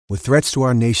With threats to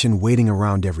our nation waiting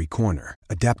around every corner,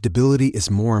 adaptability is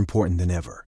more important than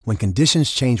ever. When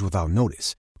conditions change without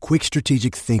notice, quick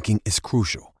strategic thinking is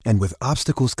crucial. And with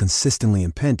obstacles consistently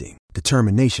impending,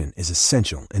 determination is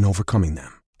essential in overcoming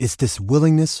them. It's this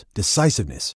willingness,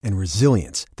 decisiveness, and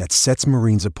resilience that sets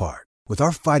Marines apart. With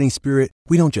our fighting spirit,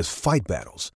 we don't just fight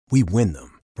battles, we win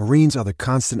them. Marines are the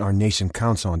constant our nation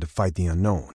counts on to fight the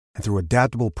unknown. And through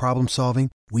adaptable problem solving,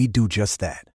 we do just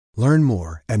that. Learn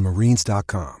more at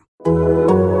marines.com.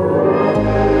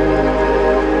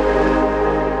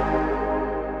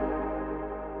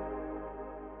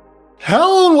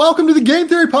 Hello and welcome to the Game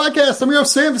Theory Podcast. I'm your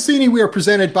host, Sam Vecini. We are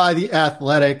presented by The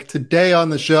Athletic. Today on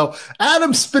the show,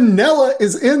 Adam Spinella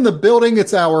is in the building.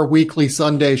 It's our weekly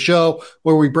Sunday show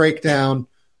where we break down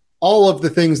all of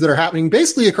the things that are happening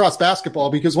basically across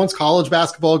basketball, because once college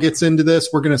basketball gets into this,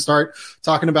 we're going to start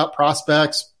talking about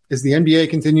prospects. As the NBA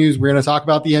continues, we're going to talk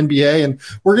about the NBA, and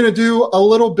we're going to do a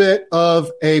little bit of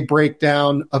a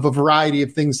breakdown of a variety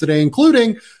of things today,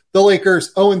 including the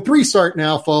Lakers 0-3 start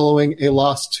now following a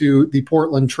loss to the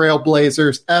Portland Trail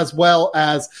Blazers, as well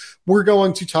as we're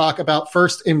going to talk about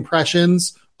first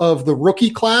impressions of the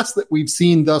rookie class that we've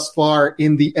seen thus far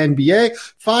in the NBA.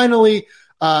 Finally,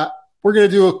 we're going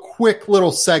to do a quick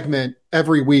little segment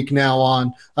every week now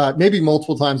on, maybe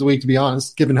multiple times a week, to be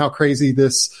honest, given how crazy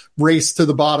this race to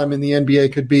the bottom in the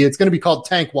NBA could be. It's going to be called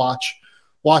Tank Watch,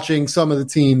 watching some of the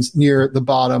teams near the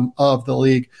bottom of the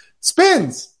league.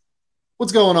 Spins!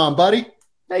 What's going on, buddy?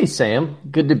 Hey, Sam.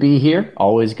 Good to be here.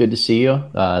 Always good to see you.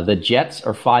 The Jets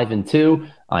are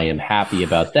 5-2. I am happy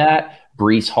about that.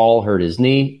 Breece Hall hurt his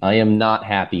knee. I am not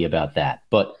happy about that.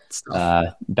 But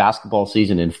basketball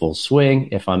season in full swing.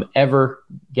 If I'm ever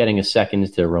getting a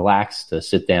second to relax, to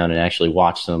sit down and actually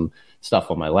watch some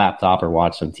stuff on my laptop or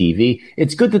watch some TV,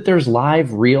 it's good that there's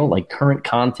live, real, like current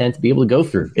content to be able to go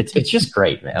through. It's just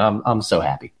great, man. I'm so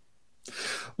happy.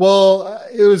 Well,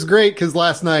 it was great because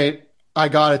last night I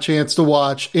got a chance to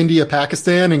watch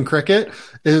India-Pakistan in cricket.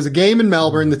 It was a game in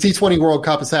Melbourne. The T20 World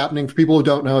Cup is happening. For people who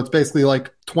don't know, it's basically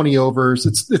like 20 overs.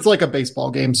 It's like a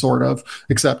baseball game, sort of,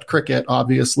 except cricket,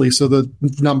 obviously. So the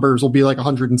numbers will be like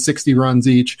 160 runs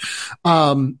each.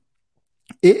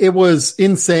 It was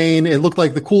insane. It looked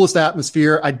like the coolest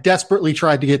atmosphere. I desperately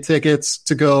tried to get tickets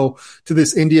to go to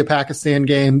this India-Pakistan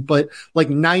game, but like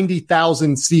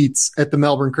 90,000 seats at the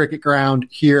Melbourne Cricket Ground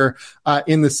here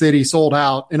in the city sold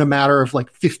out in a matter of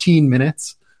like 15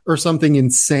 minutes or something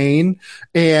insane.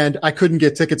 And I couldn't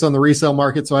get tickets on the resale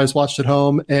market, so I just watched at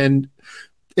home, and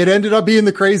it ended up being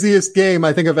the craziest game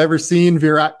I think I've ever seen.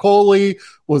 Virat Kohli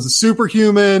was a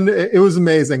superhuman. It was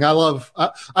amazing. I've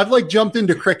like jumped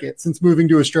into cricket since moving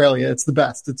to Australia. It's the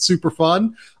best. It's super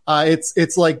fun.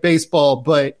 It's like baseball,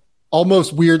 but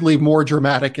almost weirdly more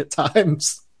dramatic at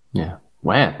times. Yeah.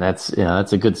 Wow. That's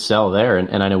a good sell there.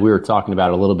 And I know we were talking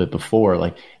about it a little bit before,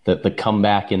 like the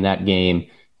comeback in that game,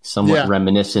 somewhat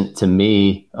reminiscent to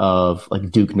me of like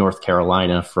Duke, North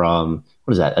Carolina from,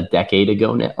 what is that, a decade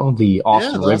ago now? The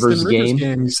Austin Rivers game.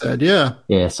 You said, yeah.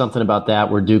 Yeah, something about that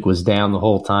where Duke was down the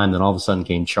whole time, then all of a sudden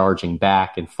came charging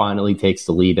back and finally takes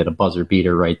the lead at a buzzer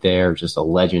beater right there. Just a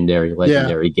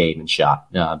legendary game and shot.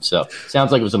 So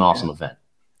sounds like it was an awesome event.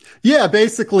 Yeah,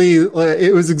 basically,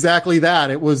 it was exactly that.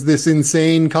 It was this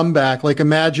insane comeback. Like,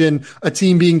 imagine a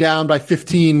team being down by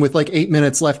 15 with like 8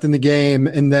 minutes left in the game,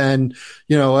 and then,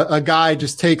 a guy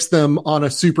just takes them on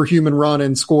a superhuman run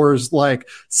and scores like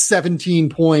 17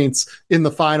 points in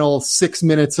the final 6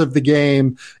 minutes of the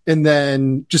game, and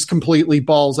then just completely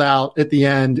balls out at the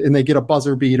end, and they get a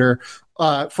buzzer beater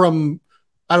from,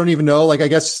 I don't even know. Like, I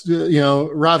guess,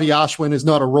 Ravi Ashwin is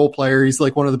not a role player. He's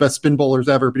like one of the best spin bowlers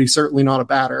ever, but he's certainly not a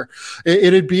batter.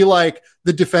 It'd be like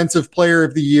the defensive player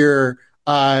of the year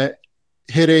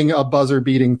hitting a buzzer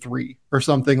beating three or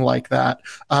something like that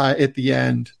at the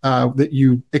end that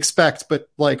you expect, but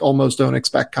like almost don't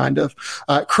expect, kind of.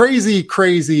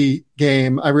 Crazy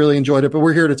game. I really enjoyed it, but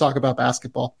we're here to talk about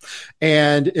basketball.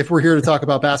 And if we're here to talk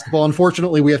about basketball,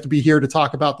 unfortunately, we have to be here to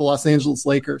talk about the Los Angeles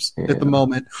Lakers at the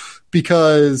moment,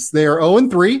 because they are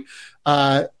 0-3.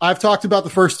 I've talked about the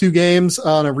first two games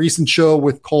on a recent show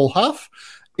with Cole Huff.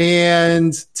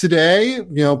 And today,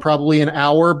 probably an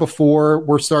hour before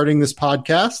we're starting this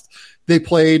podcast, they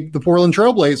played the Portland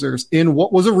Trail Blazers in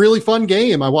what was a really fun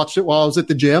game. I watched it while I was at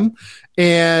the gym,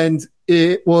 and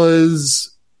it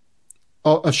was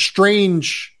a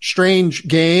strange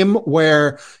game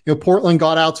where, Portland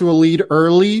got out to a lead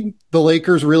early. The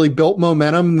Lakers really built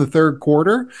momentum in the third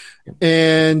quarter.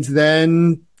 And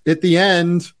then at the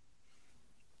end,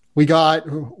 we got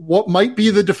what might be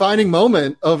the defining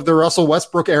moment of the Russell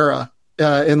Westbrook era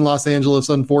in Los Angeles,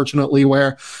 unfortunately,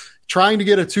 where trying to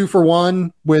get a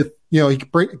 2-for-1 with He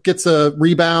gets a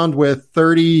rebound with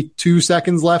 32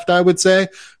 seconds left, I would say,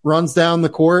 runs down the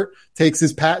court, takes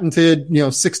his patented,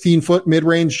 16-foot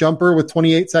mid-range jumper with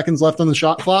 28 seconds left on the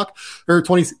shot clock, or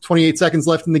 28 seconds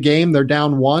left in the game. They're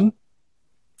down 1.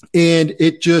 And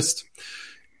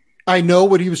I know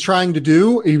what he was trying to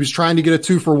do. He was trying to get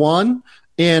a 2-for-1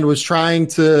 and was trying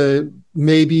to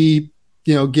maybe,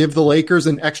 give the Lakers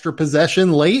an extra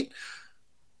possession late.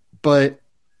 But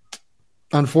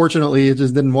unfortunately, it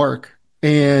just didn't work.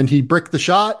 And he bricked the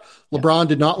shot. LeBron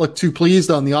did not look too pleased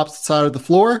on the opposite side of the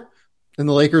floor. And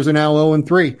the Lakers are now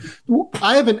 0-3.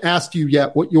 I haven't asked you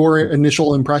yet what your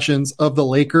initial impressions of the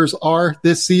Lakers are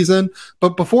this season.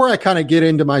 But before I kind of get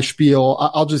into my spiel,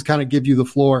 I'll just kind of give you the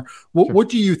floor. What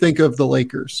do you think of the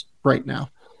Lakers right now?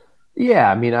 Yeah,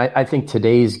 I mean, I think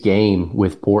today's game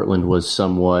with Portland was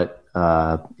somewhat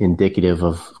indicative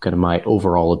of kind of my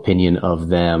overall opinion of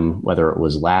them, whether it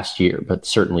was last year, but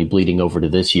certainly bleeding over to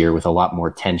this year with a lot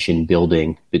more tension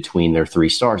building between their 3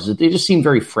 stars. They just seem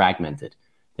very fragmented,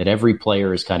 that every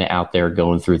player is kind of out there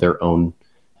going through their own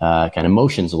kind of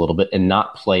motions a little bit and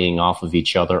not playing off of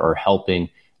each other or helping.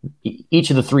 Each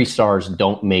of the 3 stars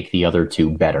don't make the other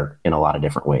 2 better in a lot of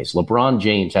different ways. LeBron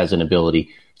James has an ability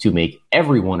to make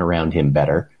everyone around him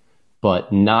better,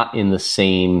 but not in the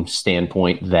same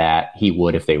standpoint that he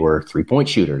would if they were 3-point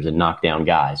shooters and knockdown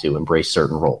guys who embrace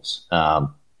certain roles.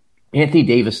 Anthony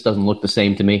Davis doesn't look the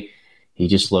same to me. He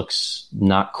just looks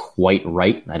not quite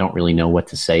right. I don't really know what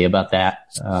to say about that.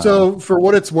 So for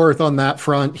what it's worth on that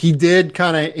front, he did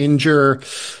kind of injure,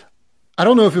 I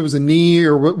don't know if it was a knee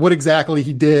or what exactly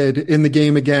he did in the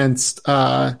game against,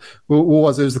 what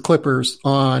was it? It was the Clippers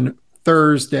on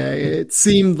Thursday. It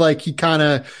seemed like he kind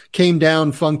of came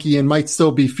down funky and might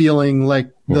still be feeling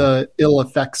like the ill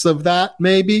effects of that,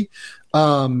 maybe.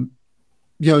 Not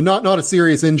a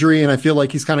serious injury, and I feel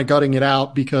like he's kind of gutting it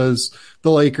out because the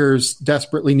Lakers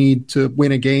desperately need to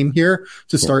win a game here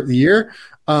to start the year.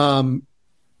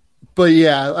 But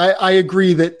yeah, I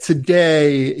agree that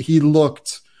today he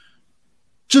looked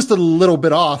just a little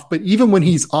bit off, but even when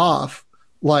he's off,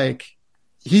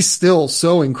 he's still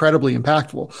so incredibly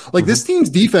impactful. This team's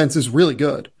defense is really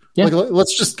good. Yeah.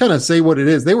 Let's just kind of say what it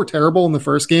is. They were terrible in the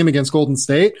first game against Golden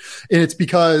State, and it's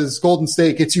because Golden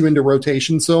State gets you into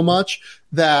rotation so much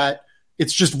that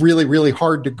it's just really, really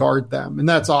hard to guard them. And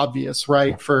that's obvious,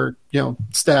 right? For,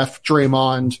 Steph,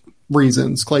 Draymond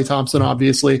reasons, Klay Thompson,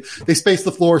 obviously. They space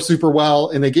the floor super well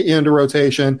and they get you into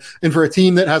rotation. And for a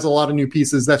team that has a lot of new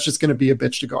pieces, that's just going to be a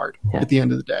bitch to guard at the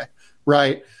end of the day,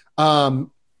 right?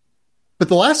 But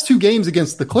the last 2 games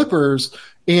against the Clippers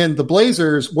and the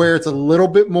Blazers, where it's a little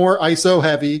bit more ISO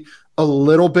heavy, a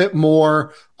little bit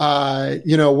more,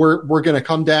 we're going to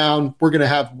come down, we're going to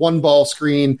have one ball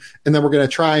screen, and then we're going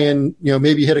to try and,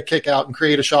 maybe hit a kick out and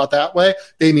create a shot that way.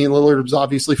 Damian Lillard was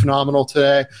obviously phenomenal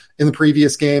today. In the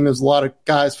previous game, there was a lot of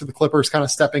guys for the Clippers kind of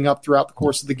stepping up throughout the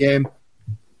course of the game.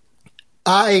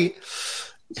 I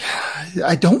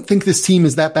don't think this team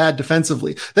is that bad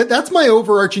defensively. That's my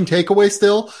overarching takeaway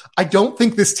still. I don't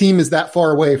think this team is that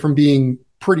far away from being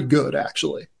pretty good,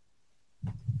 actually.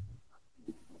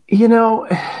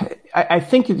 I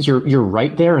think you're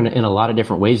right there in a lot of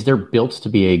different ways. They're built to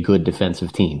be a good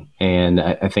defensive team. And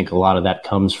I think a lot of that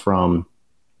comes from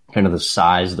kind of the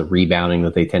size, the rebounding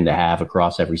that they tend to have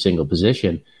across every single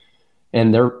position.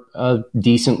 And they're a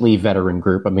decently veteran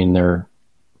group. I mean, they're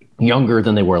younger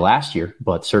than they were last year,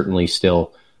 but certainly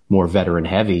still more veteran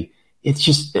heavy. It's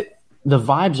just the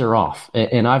vibes are off.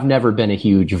 And I've never been a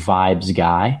huge vibes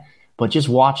guy, but just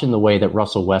watching the way that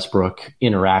Russell Westbrook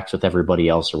interacts with everybody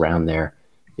else around there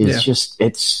is just,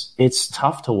 it's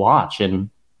tough to watch. And,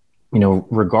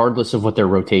 regardless of what their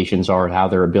rotations are, how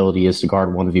their ability is to guard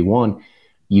 1v1,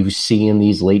 you see in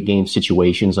these late game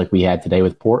situations like we had today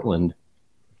with Portland,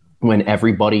 when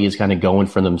everybody is kind of going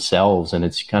for themselves and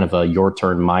it's kind of a your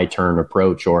turn, my turn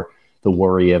approach, or the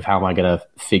worry of how am I going to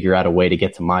figure out a way to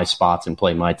get to my spots and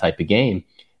play my type of game,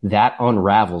 that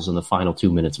unravels in the final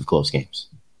 2 minutes of close games.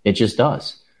 It just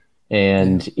does.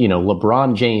 And,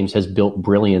 LeBron James has built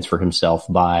brilliance for himself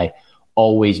by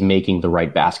always making the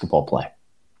right basketball play.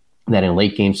 That in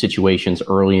late game situations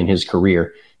early in his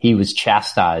career, he was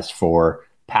chastised for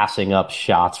passing up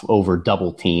shots over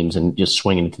double teams and just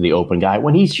swinging it to the open guy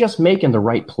when he's just making the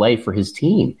right play for his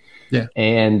team. Yeah.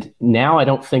 And now I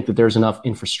don't think that there's enough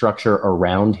infrastructure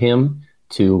around him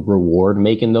to reward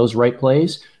making those right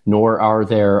plays, nor are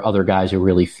there other guys who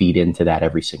really feed into that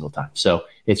every single time. So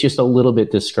it's just a little bit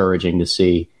discouraging to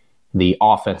see the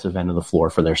offensive end of the floor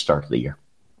for their start of the year.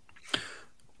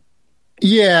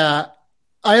 Yeah.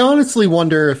 I honestly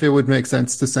wonder if it would make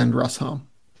sense to send Russ home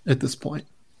at this point.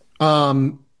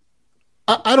 I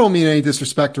I don't mean any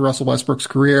disrespect to Russell Westbrook's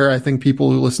career. I think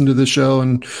people who listen to this show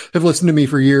and have listened to me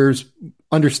for years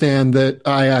understand that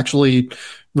I actually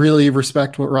really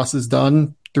respect what Russ has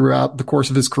done throughout the course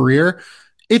of his career.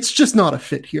 It's just not a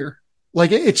fit here.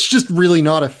 Like, it's just really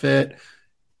not a fit.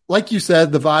 Like you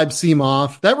said, the vibes seem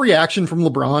off. That reaction from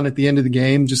LeBron at the end of the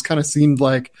game just kind of seemed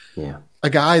like a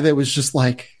guy that was just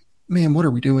like, man, what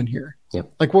are we doing here?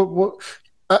 Yep. Like, what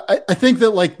I think that,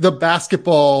 like, the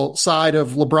basketball side of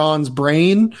LeBron's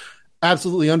brain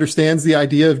absolutely understands the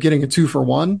idea of getting a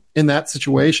 2-for-1 in that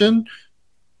situation.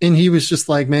 And he was just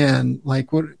like, man,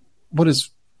 like, what is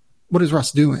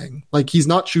Russ doing? Like, he's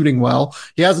not shooting well.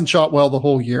 He hasn't shot well the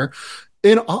whole year.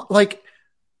 And like,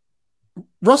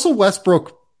 Russell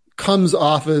Westbrook comes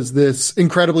off as this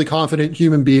incredibly confident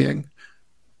human being,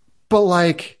 but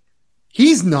like,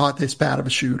 he's not this bad of a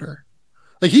shooter.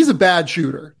 Like, he's a bad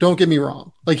shooter. Don't get me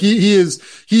wrong. Like, he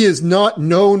is not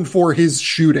known for his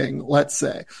shooting, let's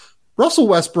say. Russell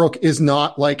Westbrook is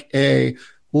not like a,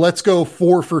 let's go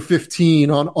 4 for 15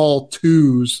 on all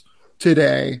twos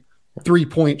today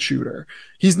 3-point shooter.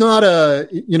 He's not a,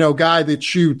 guy that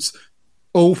shoots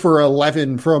 0 for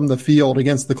 11 from the field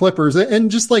against the Clippers. And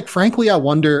just, like, frankly, I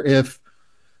wonder if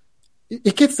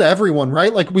it gets to everyone,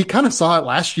 right? Like, we kind of saw it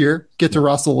last year get to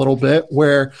Russ a little bit,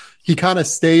 where he kind of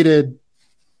stated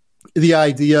the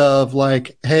idea of,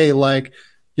 like, hey, like,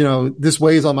 this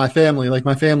weighs on my family. Like,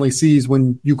 my family sees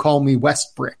when you call me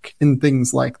Westbrick and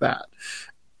things like that.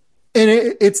 And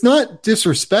it's not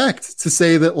disrespect to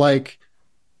say that, like,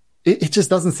 it just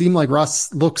doesn't seem like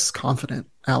Russ looks confident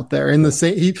out there in the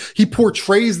same. He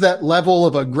portrays that level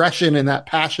of aggression and that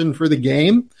passion for the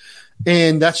game.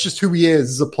 And that's just who he is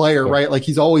as a player, right? Like,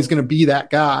 he's always going to be that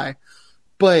guy.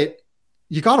 But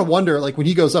you got to wonder, like, when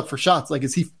he goes up for shots, like,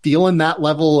 is he feeling that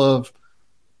level of,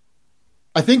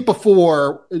 I think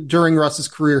during Russ's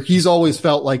career, he's always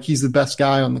felt like he's the best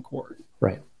guy on the court.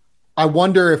 Right. I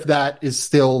wonder if that is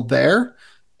still there.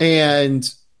 And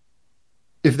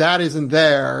if that isn't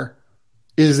there,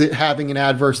 is it having an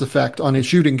adverse effect on his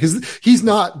shooting? Because he's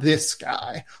not this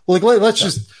guy. Like,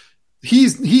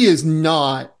 he is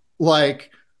not,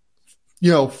 like,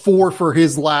 4 for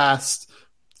his last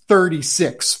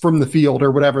 36 from the field or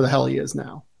whatever the hell he is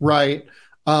now. Right.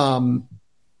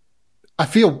 I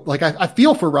feel like I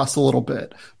feel for Russ a little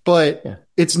bit, but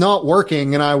it's not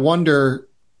working. And I wonder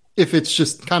if it's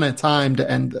just kind of time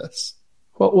to end this.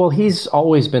 Well, he's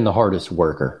always been the hardest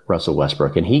worker, Russell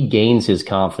Westbrook, and he gains his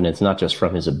confidence not just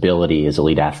from his ability, his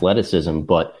elite athleticism,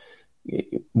 but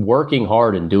working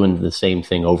hard and doing the same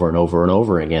thing over and over and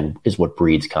over again is what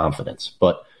breeds confidence.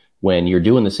 But when you're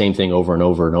doing the same thing over and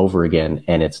over and over again,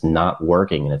 and it's not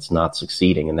working and it's not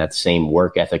succeeding, and that same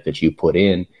work ethic that you put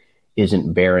in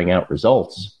isn't bearing out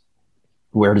results,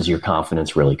 where does your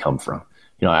confidence really come from?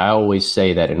 I always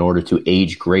say that in order to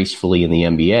age gracefully in the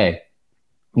NBA,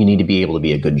 you need to be able to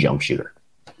be a good jump shooter.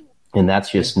 And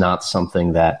that's just not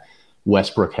something that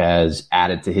Westbrook has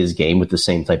added to his game with the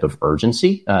same type of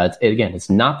urgency. Again, it's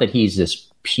not that he's this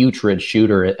putrid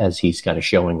shooter as he's kind of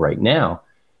showing right now,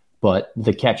 but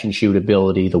the catch and shoot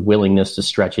ability, the willingness to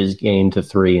stretch his game to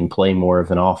 3 and play more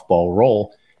of an off-ball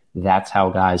role, that's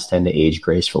how guys tend to age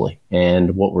gracefully.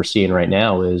 And what we're seeing right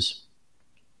now is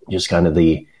just kind of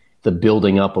the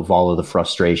building up of all of the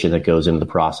frustration that goes into the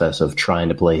process of trying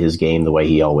to play his game the way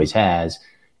he always has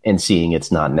and seeing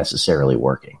it's not necessarily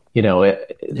working.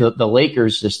 The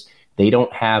Lakers they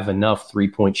don't have enough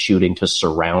 3-point shooting to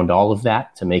surround all of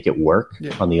that to make it work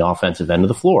on the offensive end of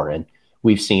the floor. And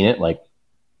we've seen it, like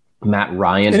Matt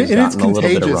Ryan has gotten a little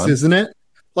bit of run. Isn't it?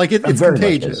 Like, it's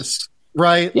contagious,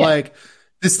 right? Yeah. Like,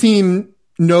 this team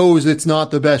knows it's not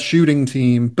the best shooting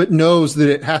team, but knows that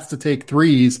it has to take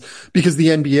threes because the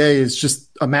NBA is just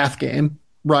a math game,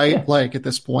 right? Yeah. Like, at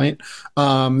this point,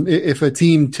 if a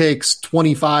team takes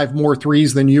 25 more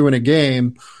threes than you in a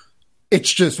game,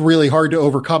 it's just really hard to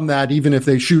overcome that, even if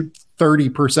they shoot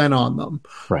 30% on them.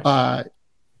 Right.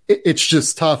 It's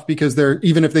just tough because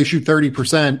even if they shoot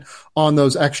 30% on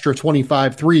those extra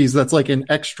 25 threes, that's like an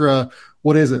extra,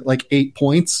 what is it? Like 8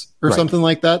 points or something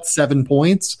like that. 7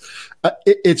 points.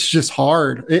 It's just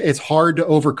hard. It's hard to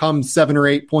overcome 7 or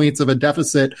 8 points of a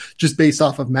deficit just based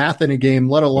off of math in a game,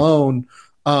 let alone,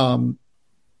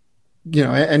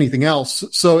 anything else.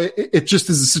 So it just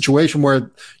is a situation where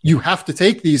you have to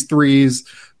take these threes,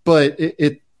 but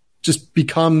it just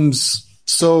becomes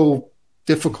so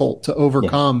difficult to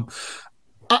overcome.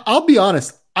 Yeah. I'll be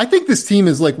honest. I think this team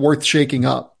is, like, worth shaking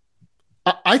up.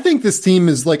 I think this team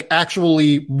is, like,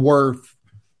 actually worth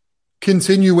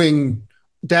continuing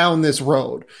down this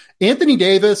road. Anthony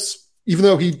Davis, even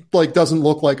though he like doesn't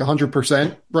look like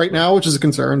 100% right now, which is a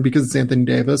concern because it's Anthony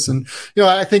Davis. And,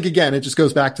 I think again, it just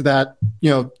goes back to that,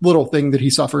 little thing that he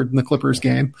suffered in the Clippers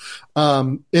game.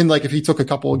 And like, if he took a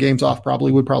couple of games off,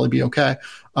 would probably be okay.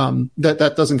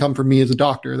 That doesn't come from me as a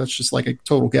doctor. That's just like a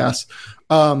total guess.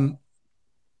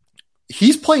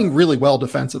 He's playing really well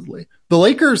defensively. The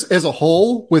Lakers as a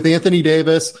whole, with Anthony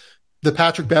Davis, the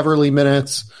Patrick Beverley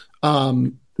minutes,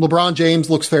 LeBron James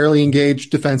looks fairly engaged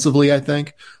defensively, I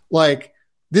think. Like,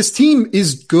 this team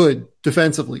is good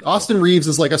defensively. Austin Reeves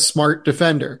is like a smart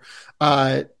defender.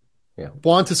 Juan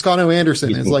Toscano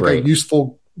Anderson is like a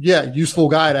useful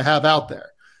guy to have out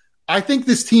there. I think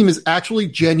this team is actually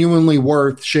genuinely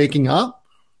worth shaking up,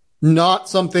 not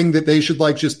something that they should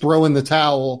like just throw in the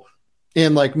towel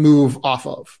and like move off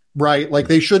of, right? Like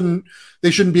they shouldn't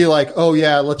be like, oh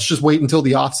yeah, let's just wait until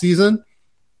the off season.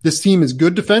 This team is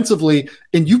good defensively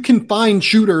and you can find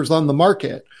shooters on the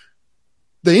market.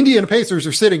 The Indiana Pacers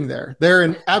are sitting there. They're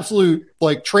an absolute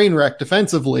like train wreck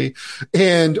defensively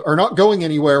and are not going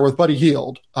anywhere with Buddy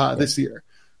Hield this year.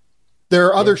 There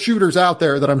are other shooters out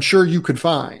there that I'm sure you could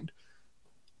find.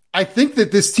 I think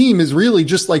that this team is really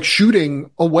just like shooting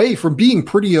away from being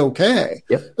pretty okay.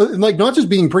 Yep. Like not just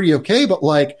being pretty okay, but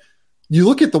like you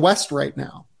look at the West right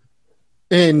now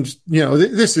and,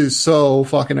 this is so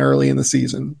fucking early in the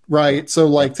season, right? So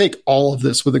like take all of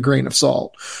this with a grain of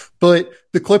salt, but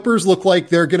the Clippers look like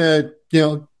they're going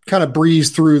to, kind of breeze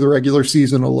through the regular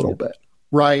season a little bit,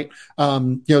 right?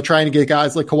 Trying to get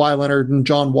guys like Kawhi Leonard and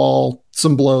John Wall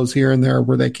some blows here and there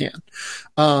where they can.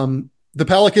 The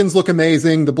Pelicans look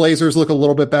amazing. The Blazers look a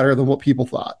little bit better than what people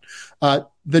thought.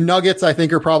 The Nuggets, I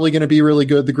think, are probably going to be really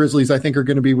good. The Grizzlies, I think, are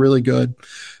going to be really good.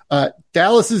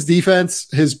 Dallas's defense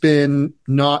has been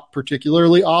not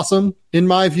particularly awesome, in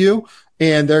my view,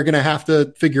 and they're going to have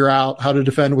to figure out how to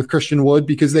defend with Christian Wood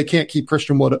because they can't keep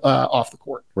Christian Wood off the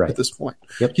court at this point.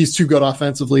 Yep. He's too good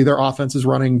offensively. Their offense is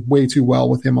running way too well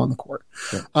with him on the court.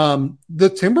 Yep. The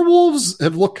Timberwolves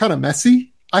have looked kind of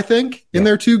messy, I think, in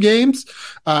their 2 games.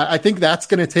 I think that's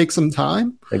going to take some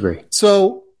time. I agree.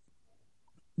 So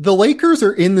the Lakers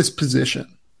are in this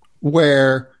position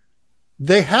where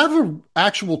they have an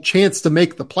actual chance to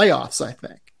make the playoffs, I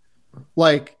think.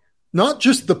 Like, not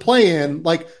just the play-in.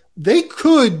 Like, they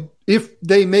could, if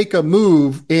they make a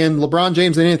move and LeBron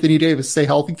James and Anthony Davis stay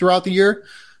healthy throughout the year,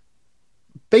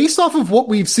 based off of what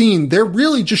we've seen, they're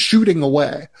really just shooting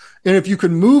away. And if you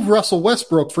can move Russell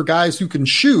Westbrook for guys who can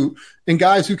shoot and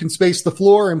guys who can space the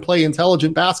floor and play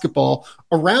intelligent basketball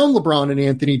around LeBron and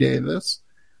Anthony Davis,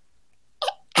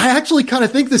 I actually kind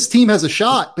of think this team has a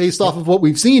shot based off of what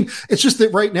we've seen. It's just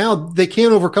that right now they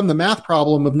can't overcome the math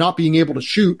problem of not being able to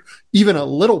shoot even a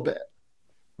little bit.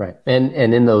 Right. And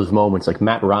in those moments, like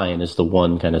Matt Ryan is the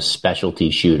one kind of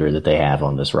specialty shooter that they have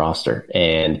on this roster.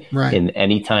 And in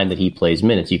any time that he plays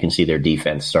minutes, you can see their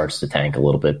defense starts to tank a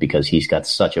little bit because he's got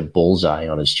such a bullseye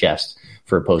on his chest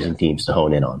for opposing teams to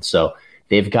hone in on. So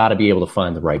they've got to be able to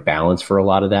find the right balance for a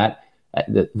lot of that.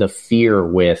 The fear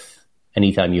with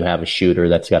anytime you have a shooter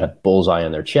that's got a bullseye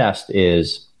on their chest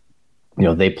is,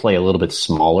 they play a little bit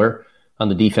smaller on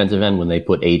the defensive end when they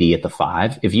put AD at the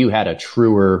 5. If you had a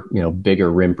truer, bigger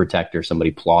rim protector,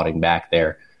 somebody plotting back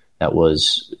there that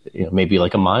was, maybe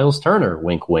like a Miles Turner,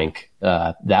 wink, wink,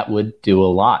 that would do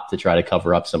a lot to try to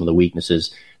cover up some of the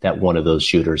weaknesses that one of those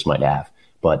shooters might have.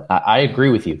 But I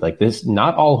agree with you. Like this,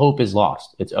 not all hope is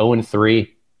lost. It's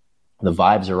 0-3. The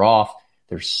vibes are off.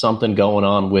 There's something going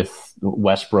on with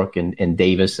Westbrook and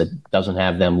Davis that doesn't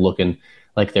have them looking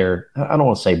like they're, I don't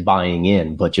want to say buying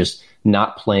in, but just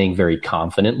not playing very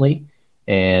confidently.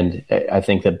 And I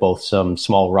think that both some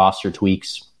small roster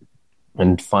tweaks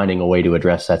and finding a way to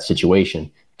address that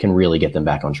situation can really get them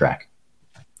back on track.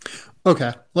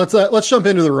 Okay, let's jump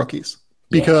into the rookies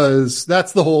because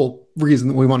that's the whole reason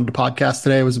that we wanted to podcast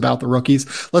today was about the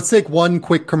rookies. Let's take one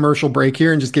quick commercial break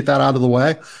here and just get that out of the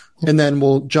way. And then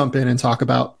we'll jump in and talk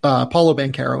about Paolo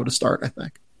Banchero to start, I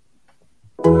think.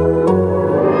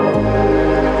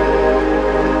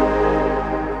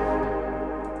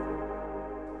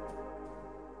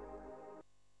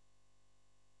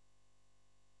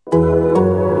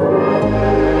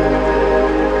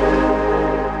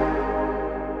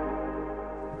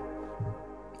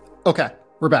 Okay,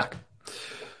 we're back.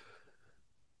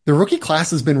 The rookie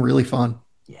class has been really fun.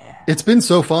 Yeah. It's been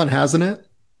so fun, hasn't it?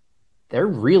 They're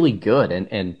really good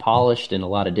and polished in a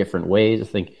lot of different ways. I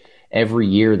think every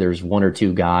year there's one or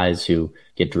two guys who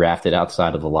get drafted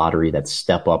outside of the lottery that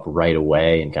step up right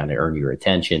away and kind of earn your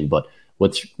attention. But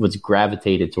what's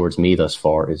gravitated towards me thus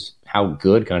far is how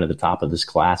good kind of the top of this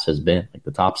class has been. Like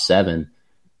the top 7,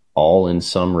 all in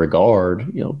some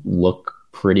regard, look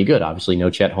pretty good. Obviously, no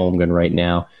Chet Holmgren right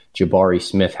now. Jabari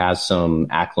Smith has some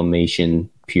acclimation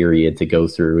period to go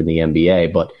through in the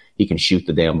NBA, but he can shoot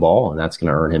the damn ball, and that's going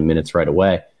to earn him minutes right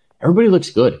away. Everybody looks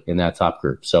good in that top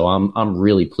group. So I'm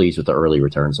really pleased with the early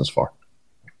returns thus far.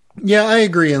 Yeah, I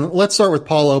agree. And let's start with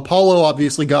Paulo. Paulo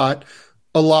obviously got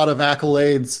a lot of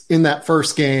accolades in that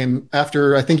first game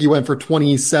after I think he went for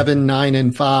 27, 9,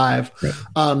 and 5.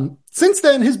 Right. Since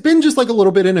then has been just like a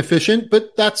little bit inefficient,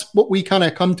 but that's what we kind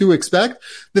of come to expect.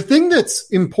 The thing that's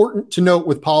important to note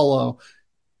with Paulo,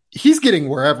 he's getting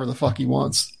wherever the fuck he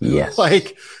wants. Yes.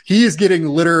 Like he is getting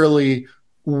literally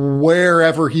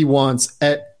wherever he wants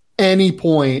at any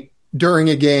point during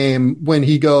a game when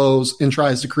he goes and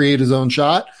tries to create his own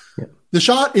shot. Yeah. The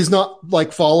shot is not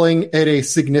like falling at a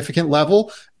significant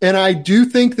level. And I do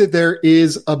think that there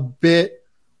is a bit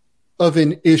of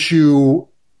an issue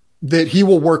that he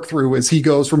will work through as he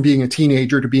goes from being a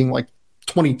teenager to being like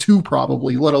 22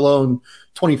 probably, let alone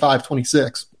 25,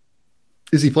 26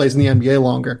 as he plays in the NBA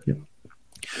longer. Yeah.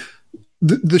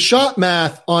 The shot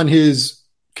math on his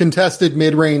contested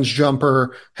mid-range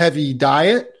jumper heavy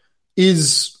diet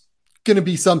is going to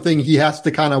be something he has to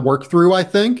kind of work through, I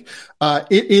think.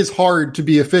 It is hard to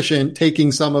be efficient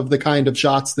taking some of the kind of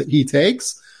shots that he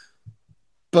takes,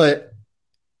 but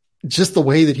just the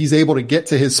way that he's able to get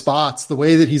to his spots, the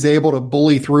way that he's able to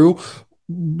bully through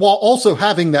while also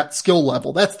having that skill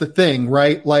level. That's the thing,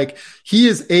 right? Like he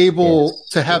is able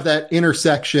to have that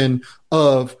intersection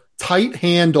of tight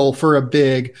handle for a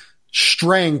big,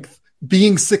 strength,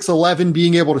 being 6'11",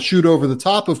 being able to shoot over the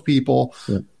top of people,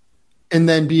 and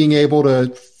then being able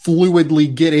to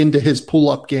fluidly get into his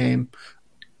pull-up game.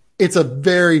 It's a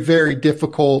very, very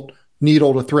difficult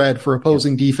needle to thread for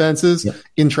opposing defenses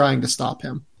in trying to stop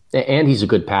him. And he's a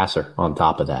good passer on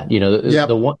top of that. You know,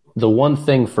 the one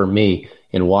thing for me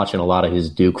in watching a lot of his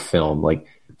Duke film, like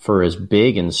for as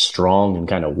big and strong and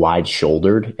kind of wide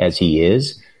shouldered as he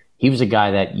is, he was a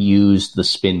guy that used the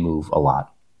spin move a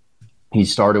lot. He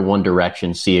started one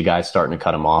direction, see a guy starting to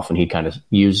cut him off, and he kind of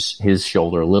use his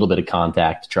shoulder, a little bit of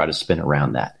contact to try to spin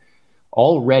around that.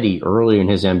 Already early in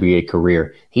his NBA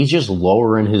career, he's just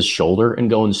lowering his shoulder and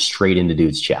going straight into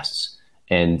dudes' chests.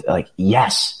 And like,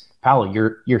 yes, Paulo,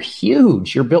 you're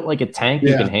huge. You're built like a tank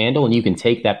you can handle, and you can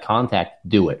take that contact,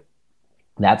 do it.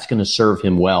 That's going to serve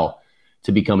him well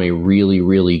to become a really,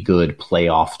 really good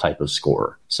playoff type of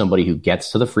scorer, somebody who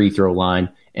gets to the free throw line,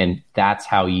 and that's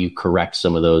how you correct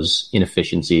some of those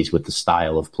inefficiencies with the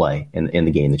style of play in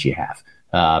the game that you have.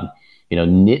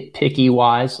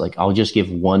 Nitpicky-wise, like I'll just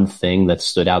give one thing that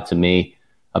stood out to me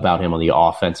about him on the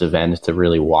offensive end to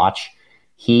really watch.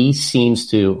 He seems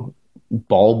to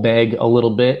ball beg a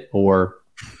little bit or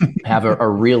have a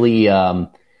really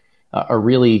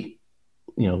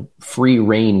free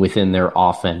reign within their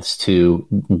offense to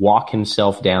walk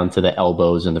himself down to the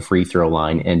elbows in the free throw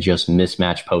line and just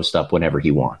mismatch post up whenever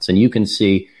he wants. And you can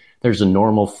see there's a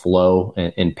normal flow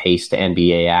and pace to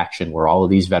NBA action where all of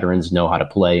these veterans know how to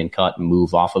play and cut and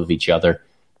move off of each other,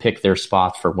 pick their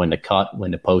spots for when to cut,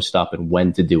 when to post up, and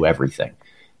when to do everything.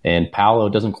 And Paulo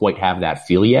doesn't quite have that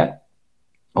feel yet.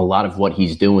 A lot of what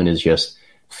he's doing is just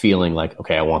feeling like,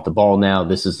 okay, I want the ball now.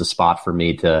 This is the spot for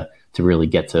me to really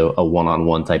get to a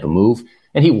one-on-one type of move.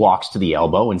 And he walks to the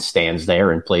elbow and stands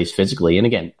there and plays physically. And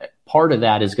again, part of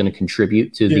that is going to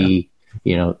contribute to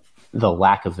the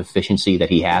lack of efficiency that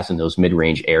he has in those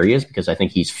mid-range areas, because I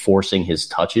think he's forcing his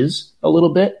touches a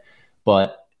little bit.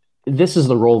 But this is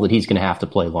the role that he's going to have to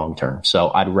play long-term.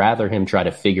 So I'd rather him try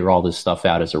to figure all this stuff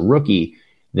out as a rookie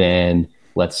than,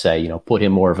 let's say, put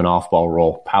him more of an off-ball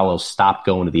role. Paulo, stop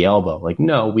going to the elbow. Like,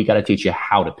 no, we got to teach you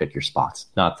how to pick your spots,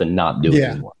 not to not do it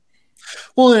anymore.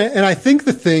 Well, and I think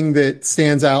the thing that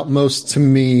stands out most to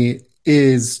me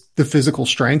is the physical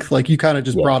strength. Like you kind of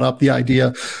just brought up the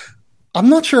idea. I'm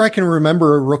not sure I can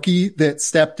remember a rookie that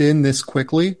stepped in this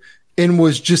quickly and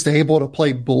was just able to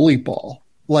play bully ball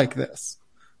like this.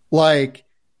 Like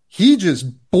he just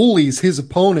bullies his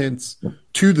opponents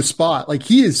to the spot. Like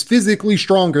he is physically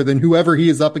stronger than whoever he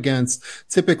is up against,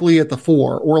 typically at the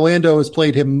 4. Orlando has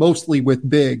played him mostly with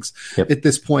bigs at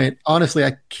this point. Honestly,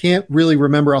 I can't really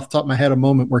remember off the top of my head a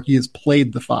moment where he has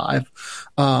played the 5.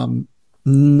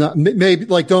 Maybe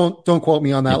like, don't quote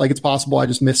me on that. Like it's possible I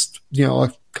just missed,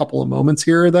 a couple of moments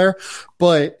here or there,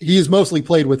 but he has mostly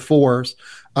played with 4s.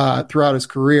 Throughout his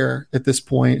career at this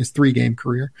point, his 3-game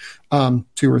career, 2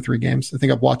 or 3 games. I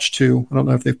think I've watched 2. I don't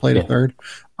know if they've played a third.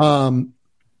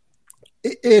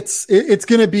 It's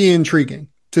going to be intriguing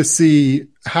to see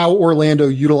how Orlando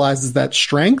utilizes that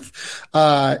strength.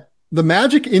 The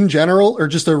Magic in general are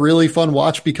just a really fun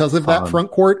watch because of that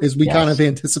front court, as we kind of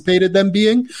anticipated them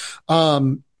being.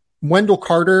 Wendell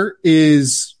Carter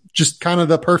is just kind of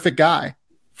the perfect guy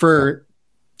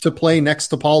to play next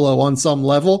to Paulo on some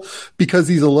level, because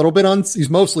he's a little bit he's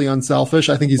mostly unselfish.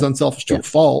 I think he's unselfish to a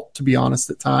fault, to be honest,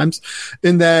 at times.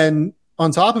 And then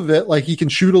on top of it, like, he can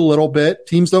shoot a little bit.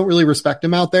 Teams don't really respect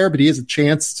him out there, but he has a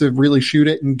chance to really shoot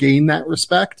it and gain that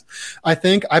respect. I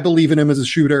believe in him as a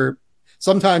shooter.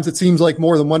 Sometimes it seems like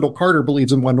more than Wendell Carter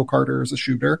believes in Wendell Carter as a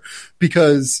shooter,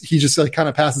 because he just like kind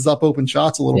of passes up open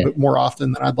shots a little bit more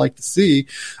often than I'd like to see.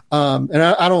 And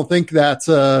I don't think that's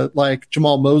like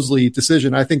Jamal Mosley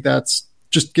decision. I think that's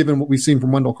just given what we've seen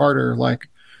from Wendell Carter. Like,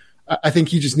 I think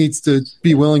he just needs to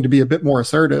be willing to be a bit more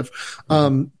assertive.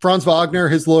 Franz Wagner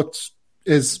has looked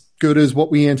as good as what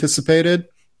we anticipated.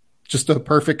 Just a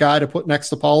perfect guy to put next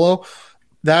to Paulo.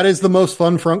 That is the most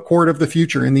fun front court of the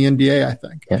future in the NBA, I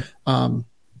think. Yeah.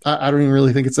 I don't even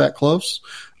really think it's that close.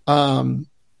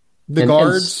 Guards.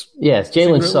 Yes,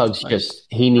 Jalen Suggs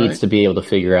he needs to be able to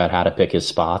figure out how to pick his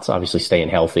spots, obviously staying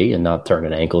healthy and not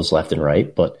turning ankles left and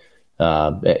right. But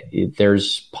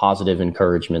there's positive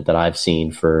encouragement that I've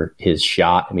seen for his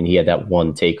shot. I mean, he had that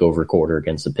one takeover quarter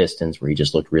against the Pistons where he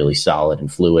just looked really solid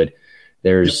and fluid.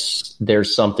 There's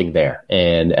something there.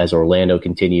 And as Orlando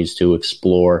continues to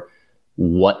explore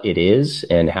what it is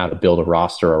and how to build a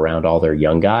roster around all their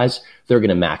young guys, they're going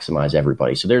to maximize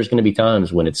everybody. So there's going to be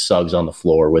times when it's Suggs on the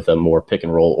floor with a more pick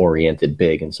and roll oriented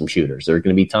big and some shooters. There are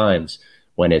going to be times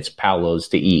when it's Paolo's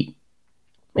to eat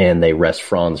and they rest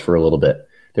Franz for a little bit.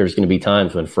 There's going to be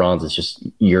times when Franz is just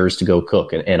yours to go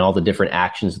cook, and all the different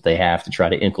actions that they have to try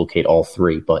to inculcate all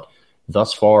three. But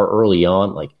thus far early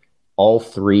on, like, all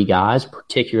three guys,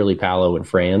 particularly Paolo and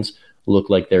Franz, look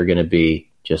like they're going to be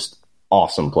just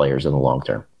awesome players in the long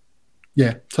term.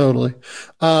 Yeah, totally.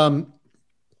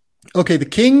 Okay, the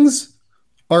Kings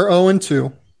are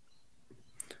 0-2,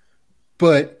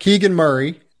 but Keegan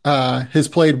Murray has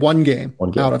played one game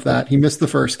out of that. He missed the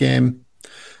first game.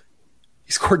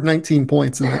 He scored 19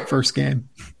 points in that first game.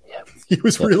 It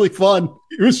was really fun.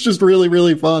 It was just really,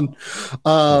 really fun.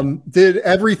 Did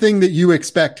everything that you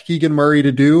expect Keegan Murray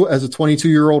to do as a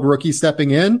 22-year-old rookie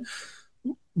stepping in.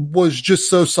 Was just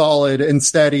so solid and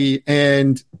steady,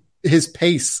 and his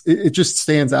pace, it just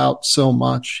stands out so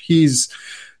much. He's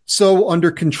so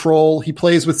under control. He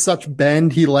plays with such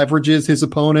bend. He leverages his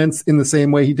opponents in the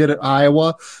same way he did at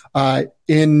Iowa.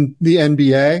 In the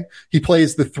NBA, he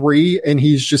plays the three, and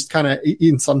he's just kind of,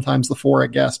 in sometimes the four, I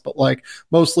guess, but like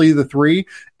mostly the three.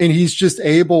 And he's just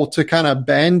able to kind of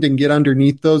bend and get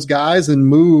underneath those guys and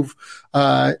move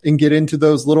and get into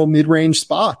those little mid-range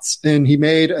spots. And he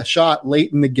made a shot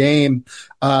late in the game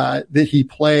that he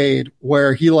played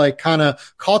where he like kind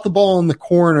of caught the ball in the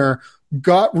corner,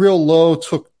 got real low,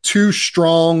 took two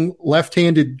strong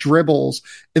left-handed dribbles,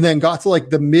 and then got to like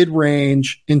the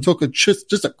mid-range and took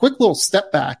just a quick little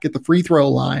step back at the free throw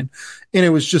line. And it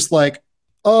was just like,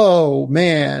 oh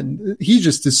man, he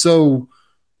just is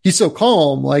he's so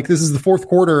calm. Like, this is the fourth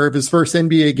quarter of his first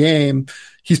NBA game.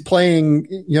 He's playing,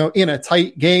 in a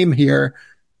tight game here,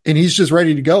 and he's just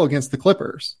ready to go against the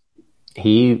Clippers.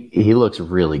 He looks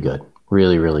really good,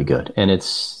 really, really good. And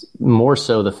it's more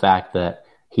so the fact that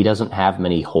he doesn't have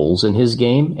many holes in his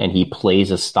game, and he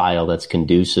plays a style that's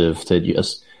conducive to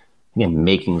just, again,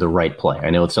 making the right play. I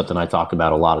know it's something I talk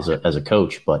about a lot as a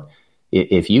coach, but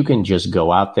if you can just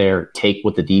go out there, take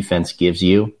what the defense gives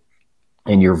you,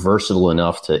 and you're versatile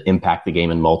enough to impact the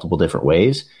game in multiple different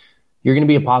ways, you're going to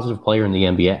be a positive player in the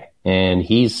NBA. And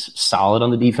he's solid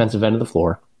on the defensive end of the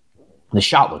floor. The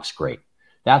shot looks great.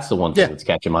 That's the one thing that's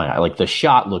catching my eye. Like, the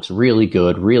shot looks really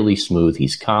good, really smooth.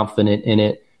 He's confident in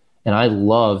it. And I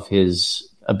love his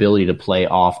ability to play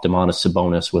off Domantas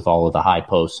Sabonis with all of the high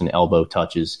posts and elbow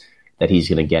touches that he's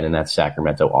going to get in that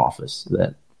Sacramento office.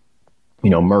 That,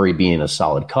 Murray being a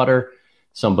solid cutter,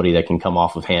 somebody that can come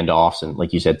off of handoffs and,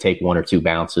 like you said, take one or two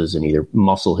bounces and either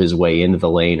muscle his way into the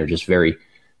lane or just very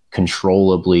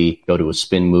controllably go to a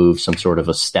spin move, some sort of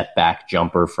a step back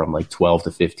jumper from like 12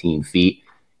 to 15 feet.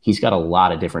 He's got a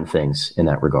lot of different things in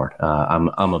that regard.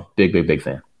 I'm a big, big, big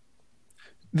fan.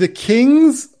 The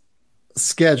Kings'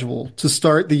 schedule to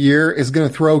start the year is going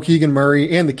to throw Keegan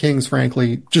Murray and the Kings,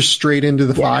 frankly, just straight into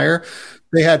the fire.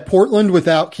 They had Portland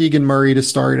without Keegan Murray to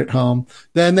start at home.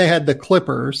 Then they had the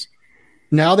Clippers.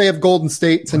 Now they have Golden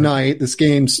State tonight. This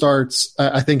game starts,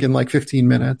 I think, in like 15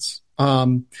 minutes.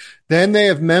 Then they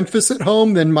have Memphis at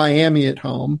home, then Miami at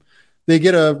home. They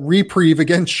get a reprieve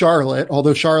against Charlotte,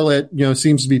 although Charlotte,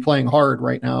 seems to be playing hard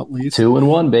right now, at least.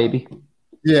 2-1, baby.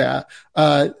 Yeah.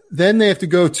 Then they have to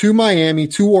go to Miami,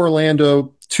 to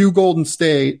Orlando, to Golden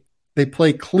State. They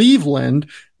play Cleveland.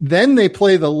 Then they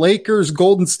play the Lakers,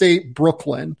 Golden State,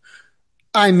 Brooklyn.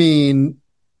 I mean,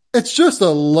 It's just a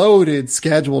loaded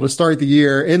schedule to start the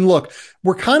year. And look,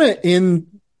 we're kind of in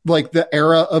like the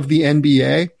era of the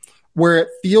NBA where it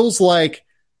feels like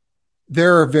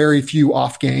there are very few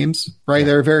off games, right? Yeah.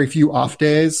 There are very few off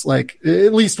days, like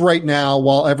at least right now,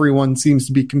 while everyone seems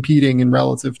to be competing in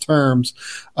relative terms,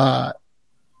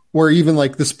 where even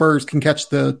like the Spurs can catch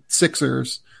the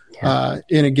Sixers,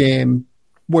 in a game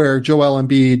where Joel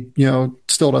Embiid,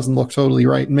 still doesn't look totally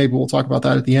right. And maybe we'll talk about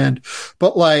that at the end,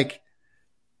 but like,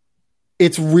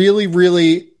 it's really,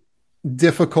 really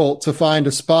difficult to find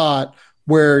a spot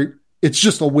where it's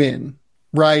just a win,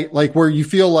 right? Like where you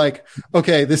feel like,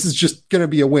 okay, this is just going to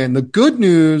be a win. The good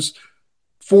news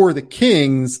for the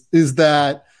Kings is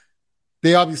that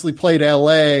they obviously played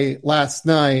LA last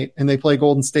night and they play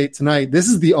Golden State tonight. This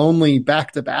is the only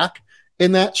back-to-back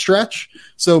in that stretch.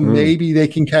 So maybe they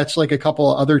can catch like a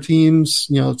couple of other teams,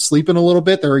 sleeping a little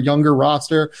bit. They're a younger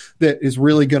roster that is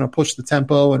really going to push the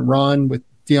tempo and run with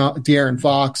De'Aaron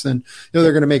Fox, and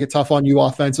they're going to make it tough on you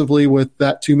offensively with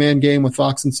that 2-man game with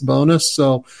Fox and Sabonis.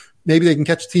 So maybe they can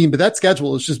catch a team, but that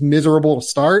schedule is just miserable to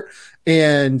start.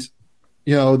 And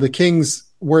the Kings,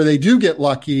 where they do get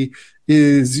lucky,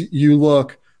 is you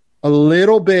look a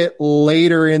little bit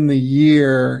later in the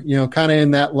year, kind of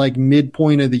in that like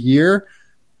midpoint of the year.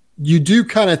 You do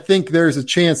kind of think there's a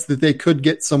chance that they could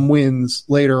get some wins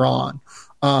later on.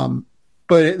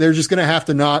 But they're just going to have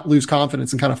to not lose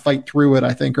confidence and kind of fight through it,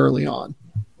 I think, early on.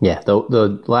 Yeah,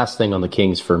 the last thing on the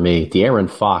Kings for me, De'Aaron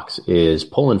Fox is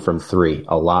pulling from three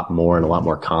a lot more and a lot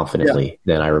more confidently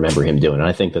than I remember him doing. And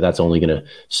I think that that's only going to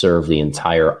serve the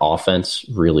entire offense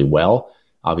really well.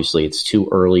 Obviously, it's too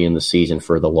early in the season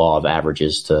for the law of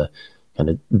averages to kind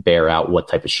of bear out what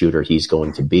type of shooter he's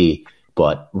going to be.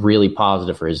 But really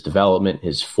positive for his development.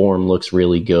 His form looks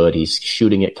really good. He's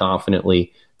shooting it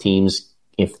confidently. Teams,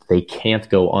 if they can't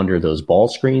go under those ball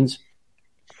screens,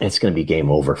 it's going to be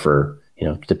game over for,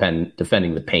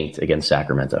 defending the paint against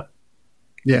Sacramento.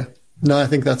 Yeah. No, I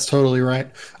think that's totally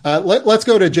right. Let's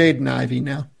go to Jaden Ivey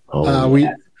now.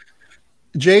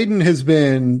 Jaden has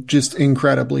been just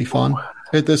incredibly fun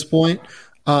at this point.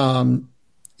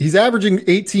 He's averaging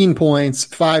 18 points,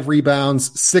 5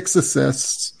 rebounds, 6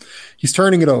 assists. He's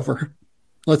turning it over.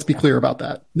 Let's be clear about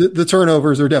that. The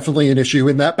turnovers are definitely an issue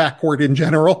in that backcourt in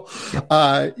general.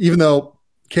 Even though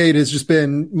Cade has just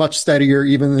been much steadier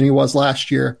even than he was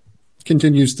last year,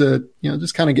 continues to,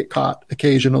 just kind of get caught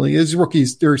occasionally, as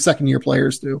rookies or second-year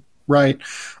players do, right?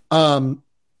 But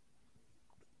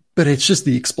it's just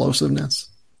the explosiveness.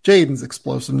 Jaden's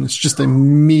explosiveness just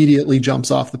immediately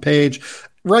jumps off the page,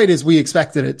 right as we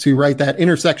expected it to, right? That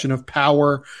intersection of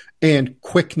power and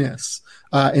quickness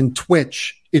and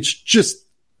twitch. It's just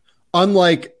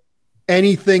unlike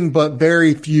anything but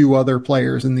very few other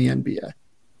players in the NBA.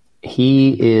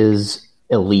 He is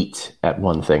elite at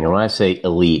one thing. And when I say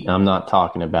elite, I'm not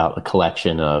talking about a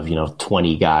collection of,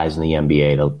 20 guys in the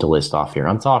NBA to list off here.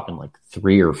 I'm talking like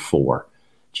 3 or 4,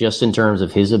 just in terms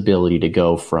of his ability to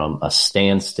go from a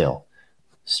standstill,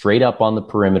 straight up on the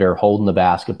perimeter, holding the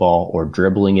basketball or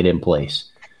dribbling it in place,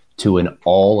 to an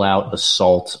all-out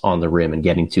assault on the rim and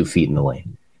getting 2 feet in the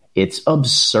lane. It's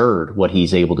absurd what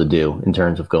he's able to do in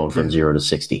terms of going from 0 to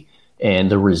 60.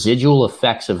 And the residual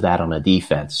effects of that on a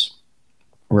defense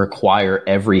require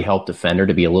every help defender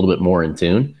to be a little bit more in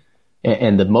tune.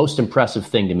 And the most impressive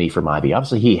thing to me from Ivey,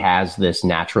 obviously he has this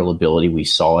natural ability. We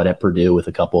saw it at Purdue with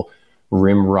a couple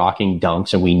rim rocking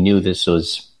dunks, and we knew this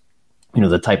was,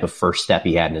 the type of first step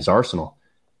he had in his arsenal.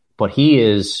 But he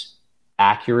is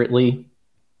accurately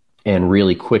and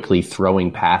really quickly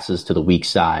throwing passes to the weak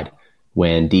side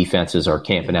when defenses are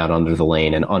camping out under the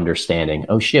lane and understanding,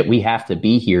 oh shit, we have to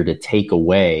be here to take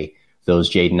away those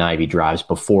Jaden Ivey drives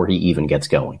before he even gets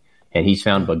going. And he's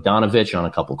found Bogdanovic on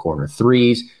a couple corner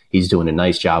threes. He's doing a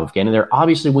nice job of getting there.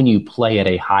 Obviously, when you play at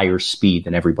a higher speed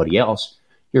than everybody else,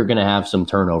 you're going to have some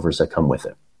turnovers that come with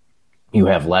it. You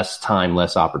have less time,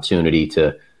 less opportunity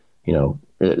to,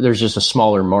 there's just a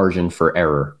smaller margin for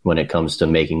error when it comes to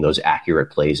making those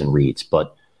accurate plays and reads.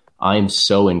 But I'm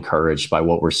so encouraged by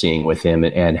what we're seeing with him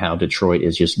and how Detroit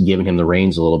is just giving him the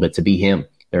reins a little bit to be him.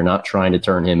 They're not trying to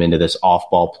turn him into this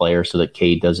off-ball player so that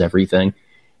Cade does everything.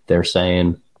 They're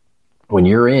saying, when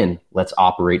you're in, let's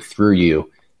operate through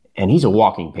you. And he's a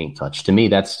walking paint touch. To me,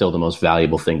 that's still the most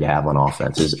valuable thing to have on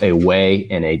offense, is a way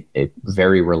and a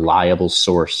very reliable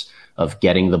source of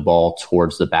getting the ball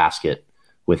towards the basket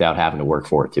without having to work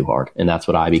for it too hard. And that's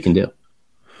what Ivey can do.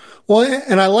 Well,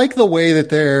 and I like the way that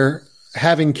they're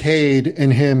having Cade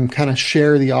and him kind of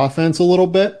share the offense a little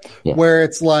bit, where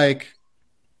it's like,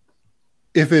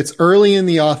 if it's early in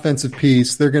the offensive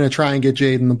piece, they're going to try and get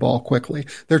Jaden the ball quickly.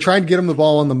 They're trying to get him the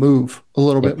ball on the move a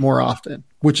little bit more often,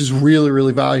 which is really,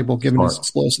 really valuable given his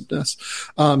explosiveness.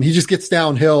 He just gets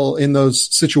downhill in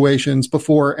those situations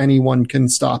before anyone can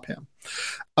stop him.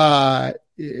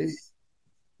 The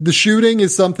shooting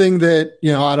is something that,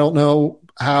 I don't know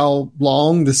how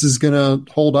long this is going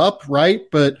to hold up, right?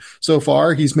 But so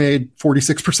far he's made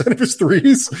 46% of his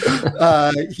threes.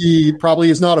 He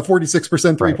probably is not a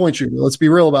 46% three-point shooter. Let's be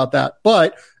real about that.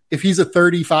 But if he's a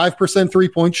 35%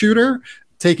 three-point shooter,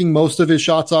 taking most of his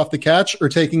shots off the catch or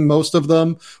taking most of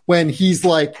them when he's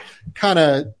like kind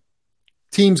of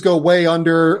teams go way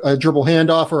under a dribble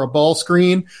handoff or a ball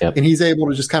screen, and he's able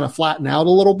to just kind of flatten out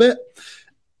a little bit,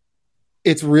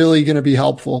 it's really going to be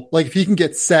helpful. Like if he can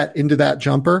get set into that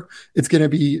jumper, it's going to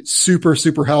be super,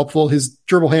 super helpful. His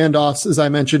dribble handoffs, as I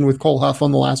mentioned with Cole Huff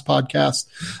on the last podcast,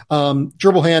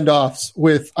 dribble handoffs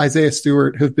with Isaiah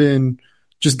Stewart have been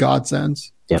just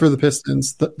godsends for the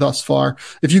Pistons thus far.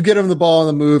 If you get him the ball on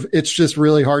the move, it's just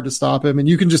really hard to stop him. And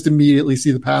you can just immediately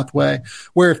see the pathway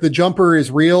where if the jumper is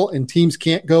real and teams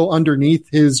can't go underneath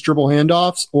his dribble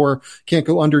handoffs or can't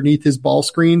go underneath his ball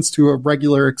screens to a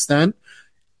regular extent,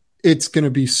 it's going to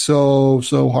be so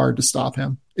hard to stop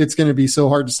him. It's going to be so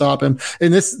hard to stop him.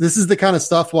 And this is the kind of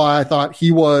stuff why I thought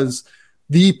he was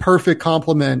the perfect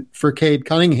complement for Cade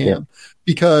Cunningham,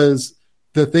 because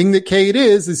the thing that Cade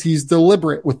is he's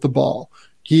deliberate with the ball.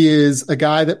 He is a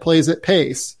guy that plays at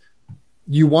pace.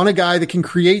 You want a guy that can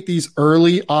create these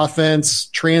early offense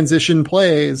transition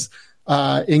plays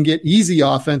and get easy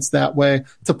offense that way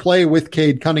to play with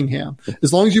Cade Cunningham.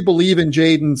 As long as you believe in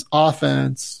Jaden's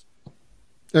offense,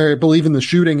 or believe in the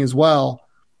shooting as well,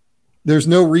 there's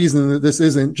no reason that this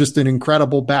isn't just an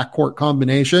incredible backcourt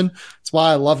combination. That's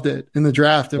why I loved it in the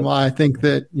draft and why I think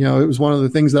that, it was one of the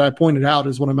things that I pointed out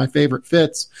as one of my favorite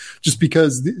fits, just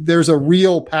because there's a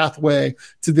real pathway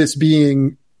to this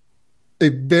being a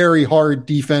very hard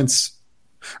defense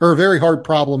or a very hard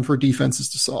problem for defenses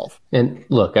to solve. And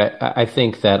look, I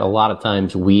think that a lot of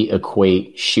times we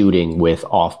equate shooting with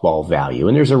off-ball value,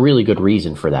 and there's a really good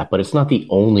reason for that, but it's not the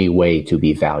only way to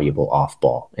be valuable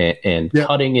off-ball. And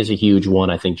cutting is a huge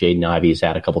one. I think Jaden Ivey has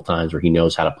had a couple times where he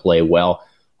knows how to play well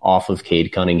off of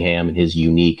Cade Cunningham and his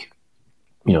unique,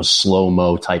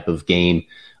 slow-mo type of game,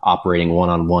 operating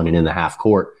one-on-one and in the half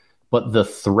court. But the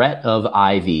threat of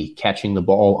Ivey catching the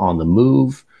ball on the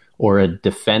move, or a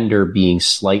defender being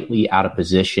slightly out of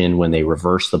position when they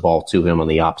reverse the ball to him on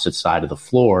the opposite side of the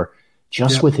floor,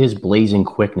 just with his blazing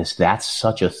quickness, that's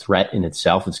such a threat in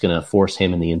itself. It's going to force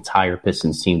him and the entire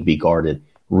Pistons team to be guarded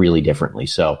really differently.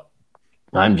 So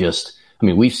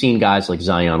we've seen guys like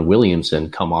Zion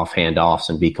Williamson come off handoffs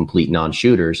and be complete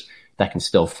non-shooters that can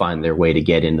still find their way to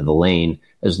get into the lane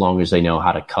as long as they know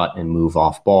how to cut and move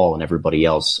off ball, and everybody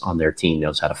else on their team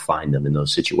knows how to find them in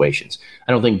those situations.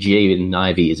 I don't think Jaden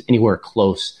Ivey is anywhere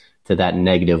close to that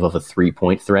negative of a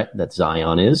three-point threat that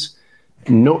Zion is,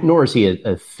 nor is he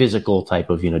a physical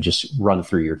type of, just run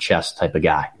through your chest type of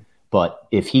guy. But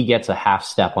if he gets a half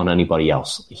step on anybody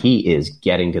else, he is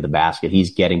getting to the basket. He's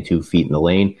getting 2 feet in the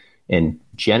lane. And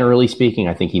generally speaking,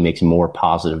 I think he makes more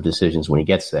positive decisions when he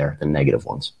gets there than negative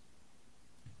ones.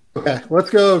 Okay, let's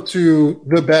go to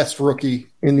the best rookie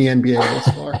in the NBA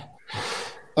thus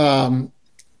far.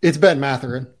 It's Ben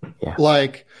Mathurin. Yeah.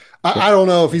 I don't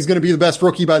know if he's going to be the best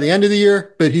rookie by the end of the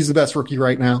year, but he's the best rookie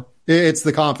right now. It's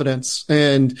the confidence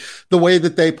and the way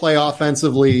that they play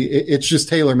offensively. It's just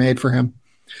tailor-made for him.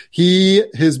 He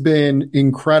has been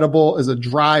incredible as a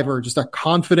driver, just a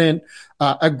confident,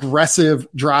 aggressive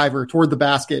driver toward the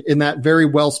basket in that very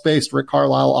well-spaced Rick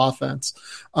Carlisle offense.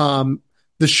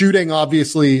 The shooting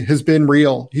obviously has been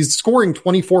real. He's scoring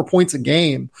 24 points a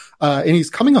game, and he's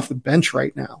coming off the bench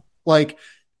right now.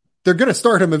 They're going to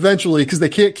start him eventually because they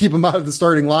can't keep him out of the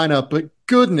starting lineup. But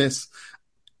goodness,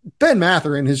 Ben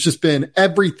Mathurin has just been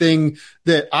everything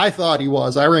that I thought he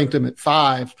was. I ranked him at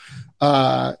 5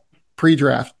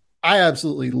 pre-draft. I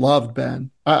absolutely loved Ben.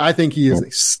 I think he is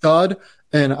a stud,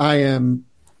 and I am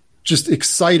just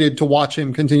excited to watch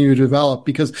him continue to develop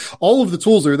because all of the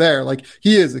tools are there.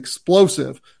 He is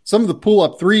explosive. Some of the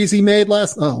pull-up threes he made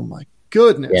oh my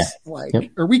goodness. Yeah.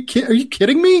 Are you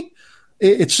kidding me?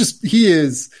 It's just,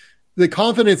 the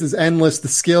confidence is endless. The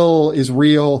skill is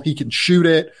real. He can shoot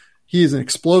it. He is an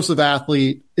explosive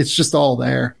athlete. It's just all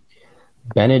there.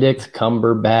 Benedict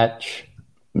Cumberbatch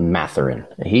Mathurin.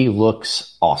 He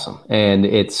looks awesome. And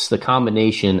it's the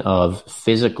combination of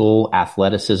physical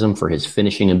athleticism for his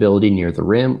finishing ability near the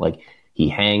rim. He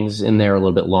hangs in there a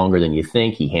little bit longer than you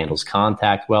think. He handles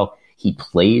contact well. He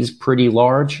plays pretty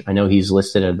large. I know he's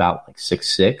listed at about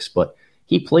 6'6", but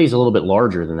he plays a little bit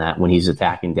larger than that when he's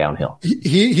attacking downhill.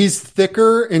 He's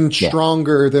thicker and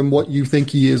stronger than what you think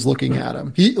he is looking at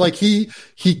him.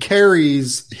 He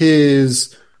carries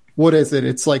his, what is it?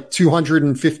 It's like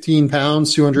 215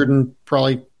 pounds, 200 and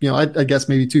probably, I guess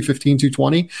maybe 215,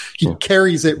 220. He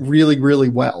carries it really, really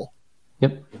well.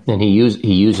 Yep. And he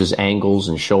uses angles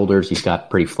and shoulders. He's got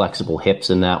pretty flexible hips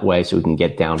in that way, so he can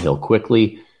get downhill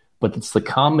quickly. But it's the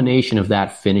combination of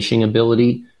that finishing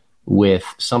ability with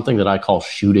something that I call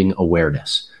shooting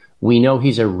awareness. We know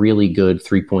he's a really good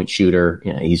 3-point shooter.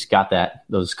 He's got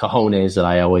those cojones that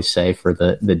I always say for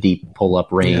the deep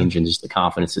pull-up range and just the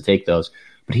confidence to take those.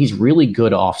 But he's really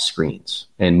good off screens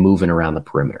and moving around the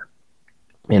perimeter.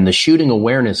 And the shooting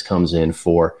awareness comes in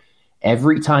for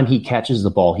every time he catches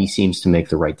the ball, he seems to make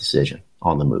the right decision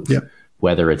on the move. Yep.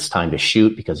 Whether it's time to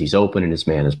shoot because he's open and his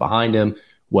man is behind him,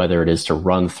 whether it is to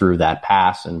run through that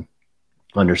pass and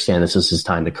understand this is his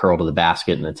time to curl to the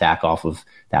basket and attack off of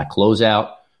that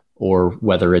closeout, or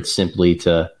whether it's simply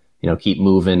to keep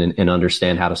moving and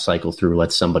understand how to cycle through,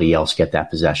 let somebody else get that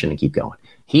possession and keep going.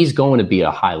 He's going to be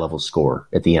a high-level scorer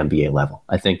at the NBA level.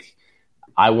 I think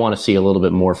I want to see a little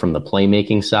bit more from the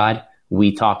playmaking side.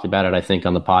 We talked about it, I think,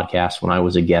 on the podcast when I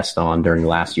was a guest on during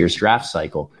last year's draft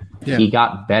cycle. Yeah. He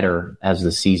got better as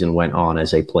the season went on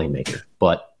as a playmaker.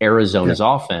 But Arizona's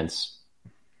offense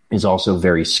is also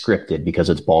very scripted because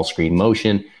it's ball screen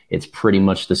motion. It's pretty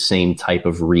much the same type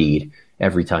of read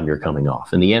every time you're coming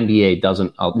off. And the NBA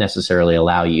doesn't necessarily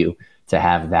allow you to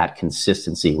have that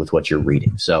consistency with what you're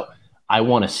reading. So I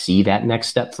want to see that next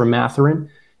step from Mathurin.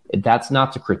 That's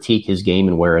not to critique his game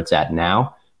and where it's at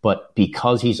now, but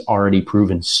because he's already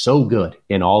proven so good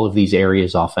in all of these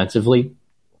areas offensively,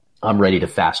 I'm ready to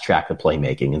fast track the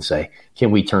playmaking and say,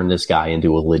 can we turn this guy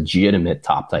into a legitimate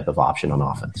top type of option on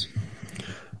offense?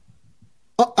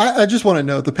 I just want to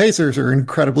note the Pacers are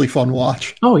incredibly fun to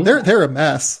watch. Oh, yeah. They're a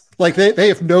mess. Like they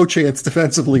have no chance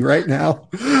defensively right now.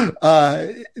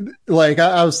 I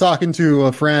was talking to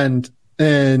a friend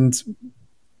and,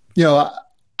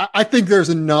 I think there's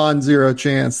a non-zero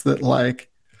chance that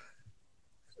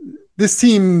this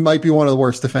team might be one of the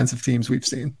worst defensive teams we've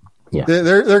seen. Yeah.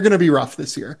 They're going to be rough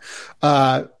this year.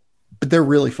 But they're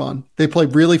really fun. They play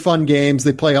really fun games.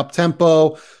 They play up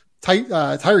tempo.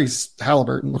 Tyrese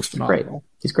Halliburton looks phenomenal.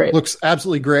 He's great. Looks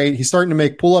absolutely great. He's starting to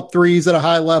make pull-up threes at a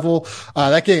high level.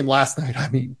 That game last night,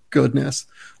 goodness.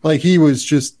 He was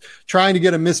just trying to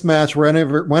get a mismatch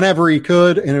whenever he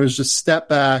could, and it was just step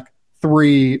back,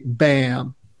 three,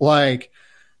 bam. Tyrese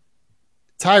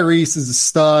is a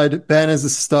stud. Ben is a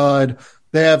stud.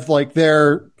 They have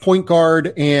their point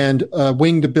guard and a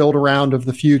wing to build around of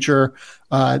the future.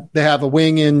 They have a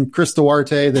wing in Chris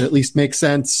Duarte that at least makes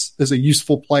sense as a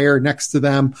useful player next to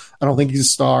them. I don't think he's a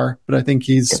star, but I think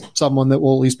he's someone that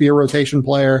will at least be a rotation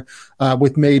player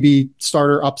with maybe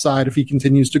starter upside if he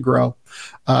continues to grow.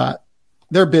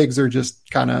 Their bigs are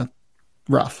just kind of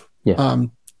rough. Yeah.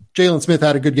 Jalen Smith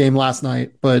had a good game last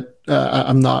night, but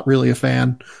I'm not really a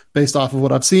fan based off of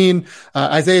what I've seen.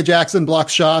 Isaiah Jackson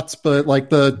blocks shots, but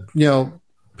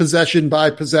possession by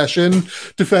possession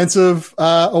defensive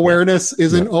awareness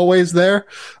isn't always there.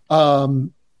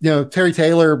 Terry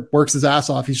Taylor works his ass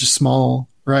off. He's just small,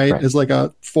 right? Is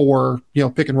a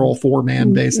pick and roll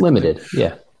 4-man basically. Limited.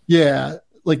 Yeah. Yeah.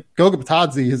 Goga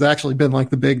Batadze has actually been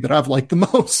the big that I've liked the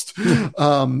most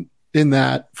in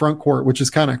that front court, which is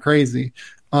kind of crazy.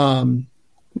 I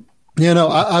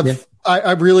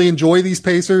really enjoy these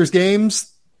Pacers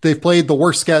games. They've played the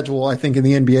worst schedule, I think, in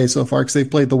the NBA so far because they've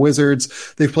played the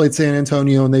Wizards, they've played San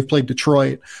Antonio, and they've played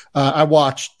Detroit. I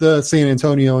watched the San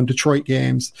Antonio and Detroit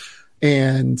games,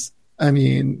 and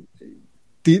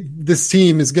this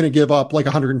team is going to give up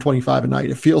 125 a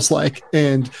night, it feels like,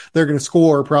 and they're going to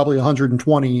score probably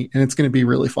 120, and it's going to be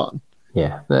really fun.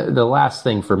 Yeah. The last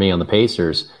thing for me on the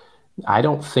Pacers, I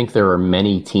don't think there are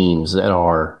many teams that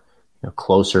are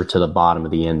closer to the bottom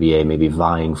of the NBA, maybe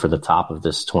vying for the top of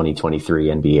this 2023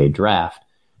 NBA draft,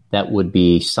 that would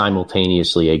be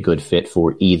simultaneously a good fit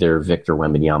for either Victor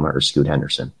Wembanyama or Scoot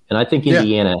Henderson. And I think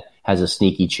Indiana has a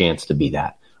sneaky chance to be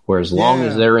that, where as long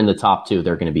as they're in the top two,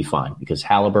 they're going to be fine because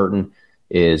Halliburton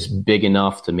is big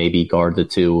enough to maybe guard the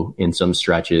two in some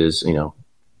stretches.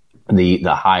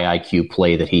 The high IQ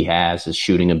play that he has, his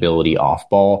shooting ability off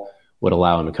ball would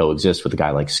allow him to coexist with a guy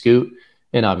like Scoot.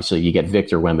 And obviously you get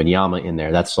Victor Wembanyama in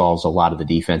there. That solves a lot of the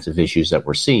defensive issues that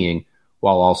we're seeing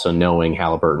while also knowing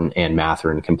Halliburton and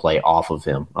Mathurin can play off of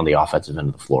him on the offensive end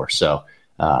of the floor. So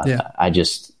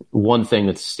one thing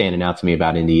that's standing out to me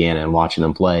about Indiana and watching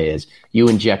them play is you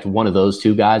inject one of those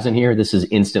two guys in here, this is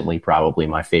instantly probably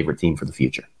my favorite team for the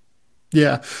future.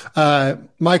 Yeah.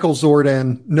 Michael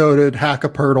Jordan noted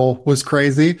Hackapurtle was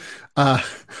crazy. We're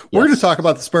going to talk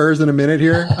about the Spurs in a minute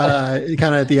here, kind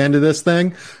of at the end of this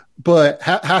thing. But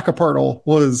Hackapurtle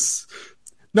was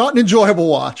not an enjoyable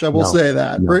watch. I will say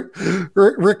that. No.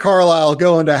 Rick Carlisle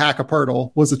going to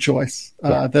Hackapurtle was a choice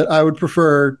that I would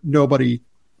prefer nobody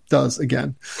does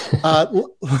again.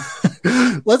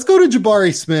 Let's go to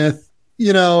Jabari Smith.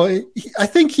 You know, I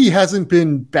think he hasn't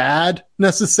been bad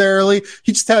necessarily.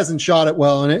 He just hasn't shot it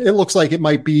well. And it looks like it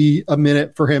might be a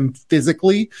minute for him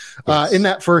physically. Yes. In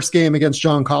that first game against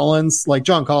John Collins, like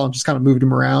John Collins just kind of moved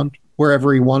him around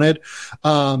wherever he wanted.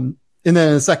 And then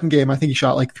in the second game, I think he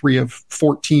shot like 3 of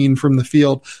 14 from the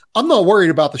field. I'm not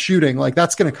worried about the shooting. Like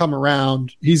that's going to come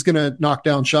around. He's going to knock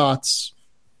down shots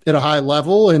at a high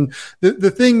level. And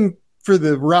the thing for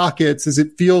the Rockets is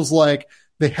it feels like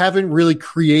they haven't really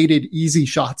created easy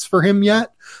shots for him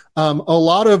yet. A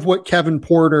lot of what Kevin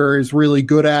Porter is really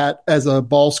good at as a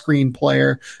ball screen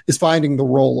player is finding the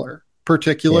roller,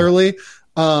 particularly.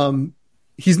 Yeah.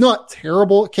 He's not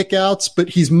terrible at kickouts, but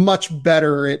he's much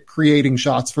better at creating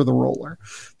shots for the roller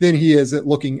than he is at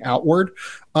looking outward.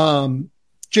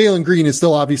 Jalen Green is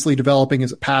still obviously developing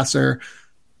as a passer.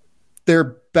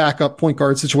 Their backup point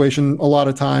guard situation, a lot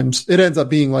of times it ends up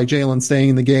being like Jalen staying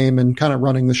in the game and kind of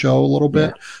running the show a little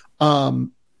bit. Yeah.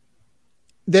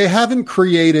 They haven't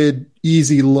created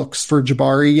easy looks for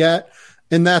Jabari yet.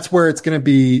 And that's where it's going to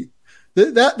be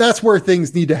that's where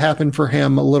things need to happen for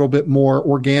him a little bit more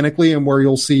organically and where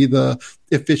you'll see the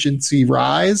efficiency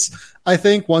rise. I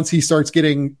think once he starts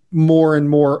getting more and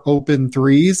more open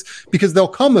threes, because they'll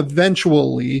come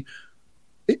eventually.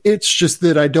 It's just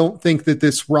that I don't think that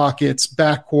this Rockets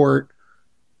backcourt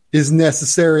is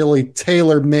necessarily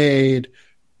tailor-made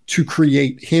to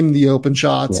create him the open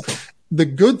shots. Yeah. The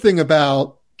good thing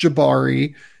about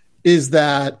Jabari is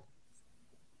that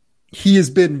he has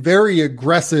been very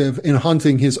aggressive in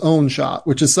hunting his own shot,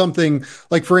 which is something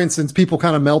like, for instance, people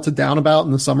kind of melted down about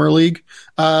in the summer league,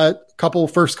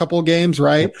 first couple of games,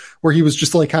 right? Yeah. Where he was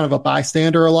just like kind of a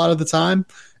bystander a lot of the time.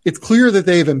 It's clear that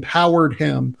they've empowered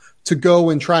him to go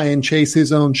and try and chase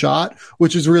his own shot,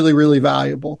 which is really, really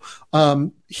valuable.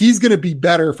 He's going to be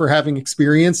better for having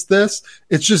experienced this.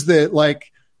 It's just that,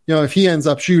 like, you know, if he ends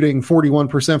up shooting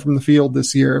 41% from the field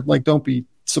this year, like, don't be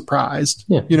surprised.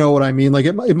 Yeah. You know what I mean? Like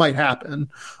it might happen.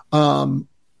 And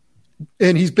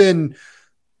he's been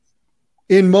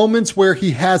in moments where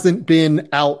he hasn't been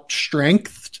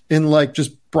outstrengthed and like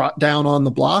just brought down on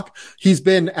the block. He's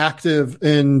been active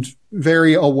and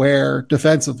very aware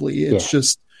defensively. It's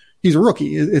just, he's a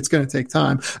rookie. It's going to take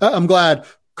time. I'm glad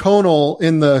Conal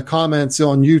in the comments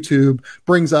on YouTube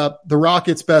brings up the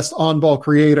Rockets' best on-ball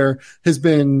creator has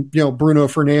been, you know, Bruno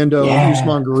Fernando and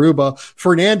Usman Garuba.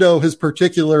 Fernando has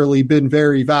particularly been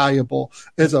very valuable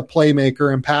as a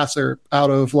playmaker and passer out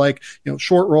of like, you know,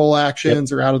 short roll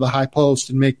actions or out of the high post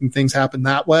and making things happen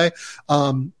that way.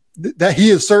 That he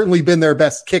has certainly been their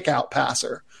best kick-out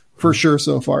passer for sure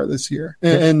so far this year.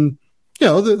 And you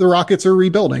know, the Rockets are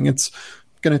rebuilding. It's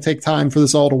going to take time for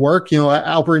this all to work. You know,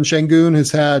 Alperen Şengün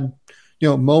has had, you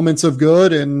know, moments of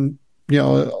good and, you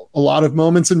know, a lot of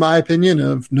moments, in my opinion,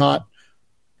 of not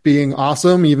being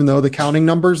awesome, even though the counting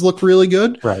numbers look really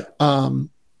good. Right. You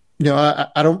know,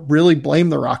 I don't really blame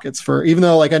the Rockets for, even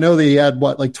though like I know they had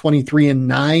like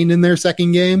 23-9 in their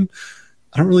second game.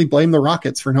 I don't really blame the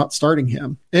Rockets for not starting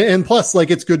him. And plus, like,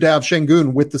 it's good to have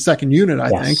Şengün with the second unit, I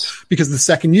think, because the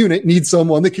second unit needs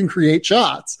someone that can create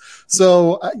shots.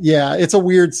 So, it's a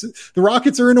weird, the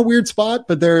Rockets are in a weird spot,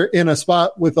 but they're in a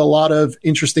spot with a lot of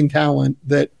interesting talent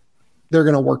that they're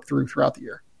going to work through throughout the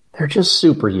year. They're just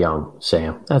super young,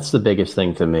 Sam. That's the biggest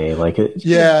thing to me. Like,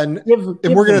 and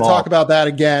we're going to talk about that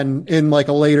again in like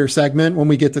a later segment when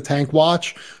we get to Tank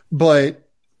Watch, but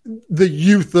the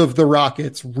youth of the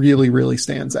Rockets really, really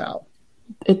stands out.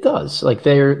 It does. Like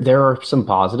there are some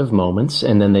positive moments,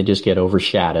 and then they just get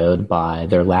overshadowed by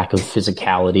their lack of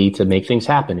physicality to make things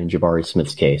happen. In Jabari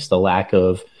Smith's case, the lack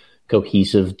of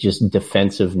cohesive, just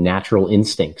defensive, natural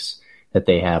instincts that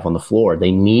they have on the floor. They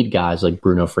need guys like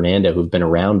Bruno Fernando who've been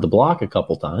around the block a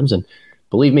couple times. And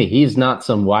believe me, he's not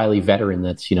some wily veteran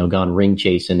that's, you know, gone ring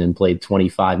chasing and played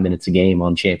 25 minutes a game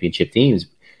on championship teams.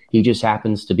 He just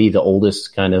happens to be the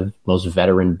oldest, kind of most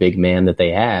veteran big man that they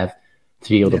have to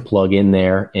be able to plug in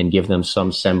there and give them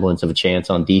some semblance of a chance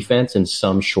on defense and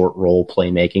some short role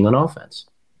playmaking on offense.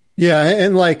 Yeah.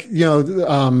 And like, you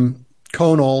know,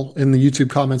 Conal in the YouTube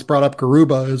comments brought up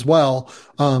Garuba as well.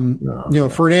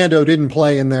 Fernando didn't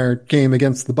play in their game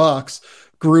against the Bucks.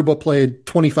 Garuba played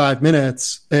 25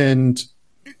 minutes, and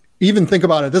even think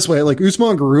about it this way, like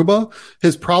Usman Garuba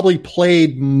has probably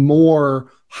played more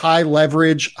high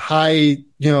leverage, high,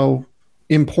 you know,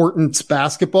 importance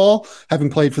basketball,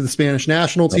 having played for the Spanish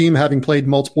national team, having played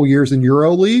multiple years in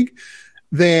EuroLeague,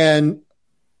 than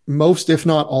most, if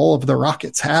not all, of the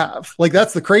Rockets have. Like,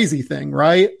 that's the crazy thing,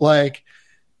 right? Like,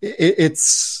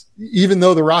 it's even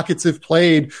though the Rockets have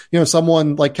played,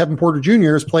 someone like Kevin Porter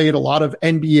Jr. has played a lot of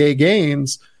NBA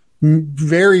games,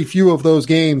 very few of those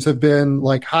games have been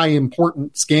like high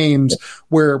importance games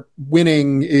where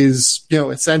winning is,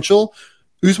 essential.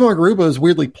 Usman Garuba has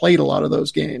weirdly played a lot of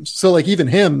those games. So like even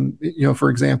him,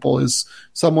 for example, is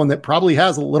someone that probably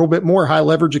has a little bit more high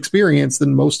leverage experience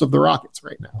than most of the Rockets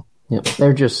right now. Yeah,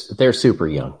 they're super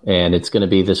young, and it's going to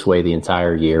be this way the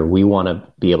entire year. We want to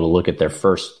be able to look at their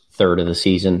first third of the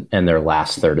season and their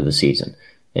last third of the season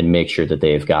and make sure that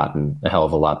they've gotten a hell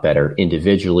of a lot better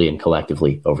individually and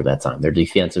collectively over that time. Their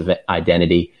defensive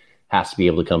identity has to be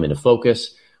able to come into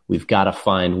focus. We've got to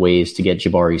find ways to get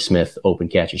Jabari Smith open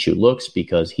catch and shoot looks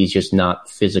because he's just not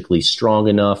physically strong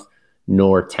enough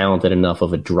nor talented enough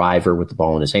of a driver with the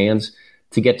ball in his hands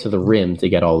to get to the rim to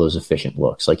get all those efficient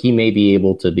looks. Like, he may be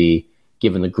able to be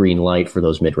given the green light for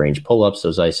those mid-range pull-ups,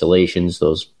 those isolations,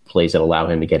 those plays that allow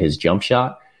him to get his jump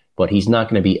shot, but he's not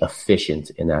going to be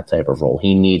efficient in that type of role.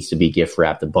 He needs to be gift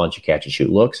wrapped a bunch of catch and shoot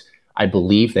looks. I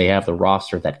believe they have the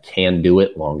roster that can do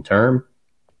it long term,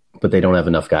 but they don't have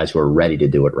enough guys who are ready to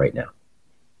do it right now.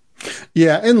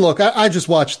 Yeah, and look, I just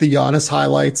watched the Giannis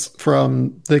highlights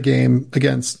from the game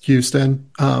against Houston,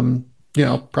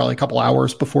 probably a couple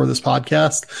hours before this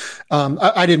podcast.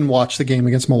 I didn't watch the game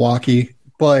against Milwaukee,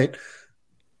 but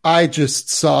I just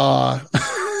saw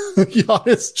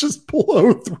Giannis just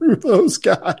blow through those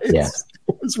guys. Yeah.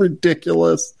 It was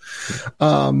ridiculous.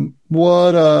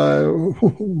 What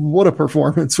a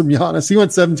performance from Giannis. He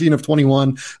went 17 of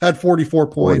 21, had 44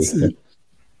 points. 40.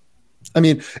 I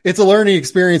mean, it's a learning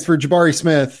experience for Jabari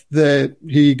Smith that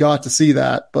he got to see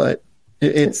that, but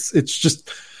it's just,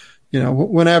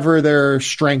 whenever there are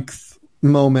strength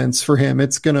moments for him,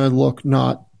 it's going to look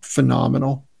not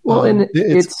phenomenal. Well, and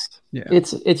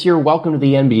it's your welcome to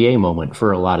the NBA moment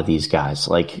for a lot of these guys.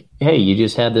 Like, hey, you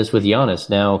just had this with Giannis.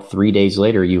 Now, 3 days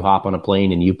later, you hop on a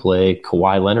plane and you play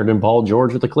Kawhi Leonard and Paul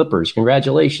George with the Clippers.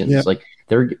 Congratulations. Yep. Like,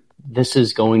 this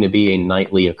is going to be a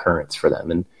nightly occurrence for them.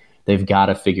 And they've got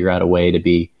to figure out a way to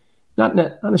be not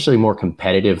necessarily more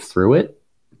competitive through it,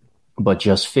 but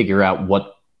just figure out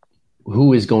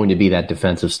who is going to be that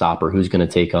defensive stopper, who's going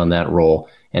to take on that role,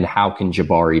 and how can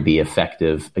Jabari be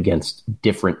effective against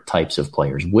different types of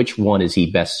players? Which one is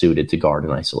he best suited to guard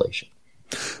in isolation?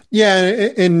 Yeah,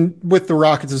 and with the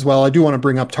Rockets as well, I do want to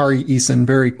bring up Tari Eason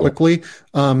very quickly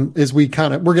as we're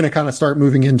going to kind of start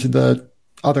moving into the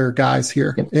other guys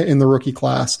here in the rookie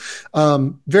class.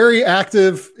 Very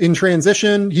active in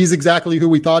transition. He's exactly who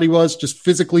we thought he was, just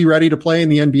physically ready to play in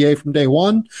the NBA from day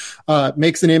one.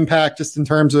 Makes an impact just in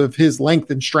terms of his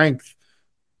length and strength,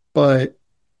 but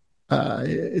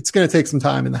it's going to take some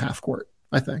time in the half court.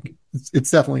 I think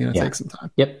it's definitely going to take some time.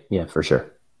 Yep. Yeah, for sure.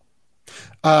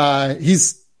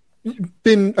 He's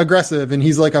been aggressive and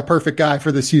he's like a perfect guy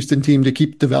for this Houston team to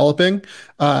keep developing.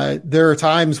 There are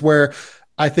times where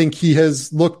I think he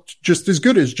has looked just as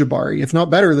good as Jabari, if not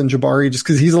better than Jabari, just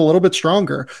because he's a little bit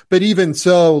stronger. But even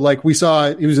so, like we saw,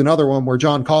 it was another one where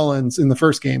John Collins in the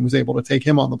first game was able to take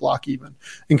him on the block even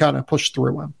and kind of push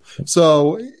through him.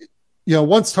 So,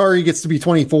 once Tari gets to be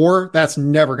 24, that's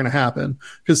never going to happen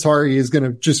because Tari is going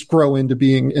to just grow into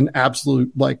being an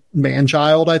absolute like man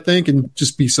child, I think, and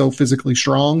just be so physically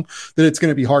strong that it's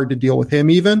going to be hard to deal with him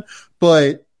even.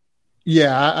 But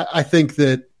yeah, I think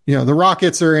that, the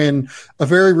Rockets are in a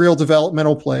very real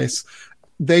developmental place.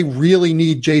 They really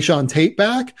need Jayshawn Tate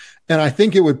back. And I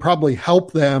think it would probably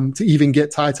help them to even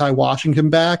get Ty Washington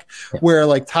back, where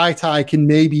like Ty can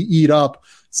maybe eat up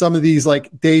some of these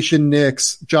like Daishen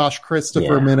Nix, Josh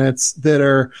Christopher minutes that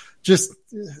are just,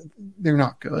 they're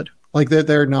not good. Like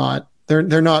they're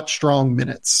not strong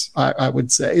minutes, I would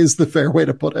say is the fair way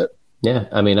to put it. Yeah.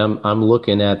 I mean, I'm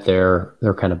looking at their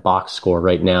kind of box score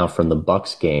right now from the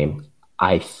Bucks game.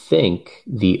 I think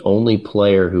the only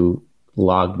player who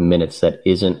logged minutes that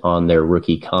isn't on their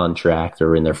rookie contract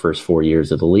or in their first 4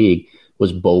 years of the league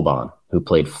was Boban, who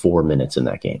played 4 minutes in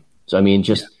that game. So, I mean,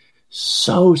 just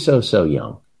so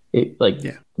young.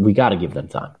 We got to give them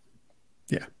time.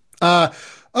 Yeah.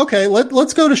 Okay,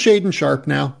 let's go to Shaedon Sharpe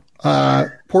now.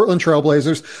 Portland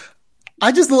Trailblazers.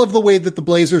 I just love the way that the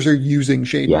Blazers are using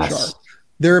Shaedon Sharpe.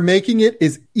 They're making it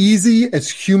as easy as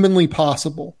humanly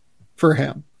possible for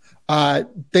him.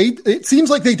 It seems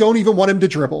like they don't even want him to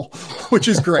dribble, which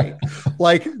is great.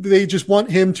 Like they just want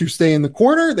him to stay in the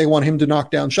corner. They want him to knock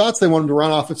down shots. They want him to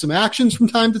run off with some actions from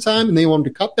time to time, and they want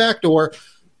him to cut back door,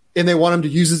 and they want him to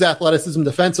use his athleticism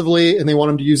defensively, and they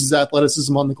want him to use his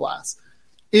athleticism on the glass.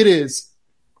 It is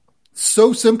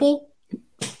so simple,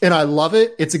 and I love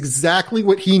it. It's exactly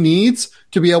what he needs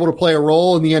to be able to play a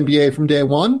role in the NBA from day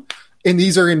one. And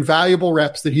these are invaluable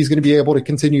reps that he's going to be able to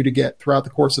continue to get throughout the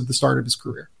course of the start of his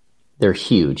career. They're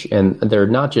huge. And they're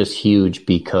not just huge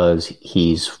because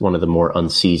he's one of the more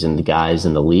unseasoned guys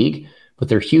in the league, but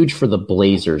they're huge for the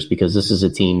Blazers because this is a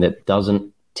team that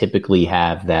doesn't typically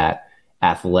have that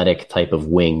athletic type of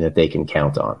wing that they can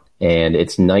count on. And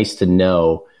it's nice to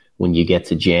know when you get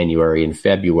to January and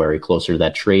February, closer to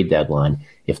that trade deadline,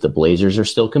 if the Blazers are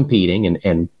still competing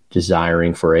and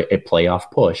desiring for a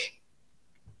playoff push,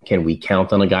 can we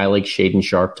count on a guy like Shaedon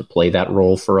Sharpe to play that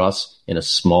role for us in a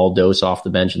small dose off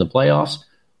the bench in the playoffs?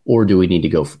 Or do we need to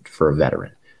go for a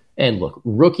veteran? And look,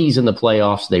 rookies in the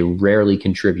playoffs, they rarely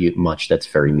contribute much that's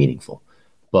very meaningful.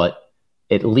 But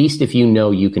at least if you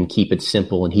know you can keep it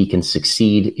simple and he can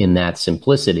succeed in that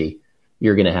simplicity,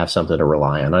 you're going to have something to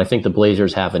rely on. I think the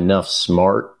Blazers have enough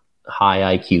smart,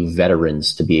 high IQ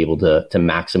veterans to be able to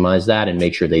maximize that and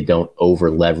make sure they don't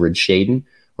over leverage Shaedon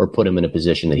or put him in a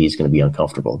position that he's going to be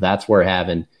uncomfortable. That's where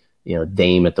having,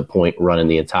 Dame at the point running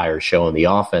the entire show on the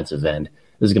offensive end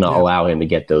is going to allow him to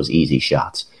get those easy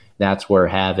shots. That's where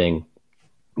having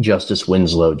Justice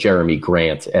Winslow, Jeremy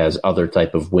Grant as other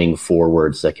type of wing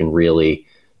forwards that can really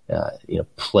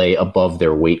play above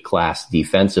their weight class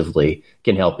defensively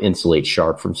can help insulate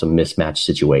Sharpe from some mismatched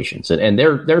situations. And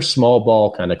their small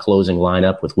ball kind of closing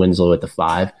lineup with Winslow at the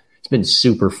 5, it's been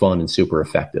super fun and super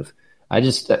effective.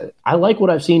 I like what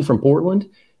I've seen from Portland,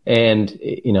 and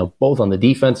both on the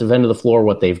defensive end of the floor,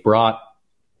 what they've brought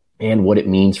and what it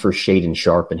means for Shaedon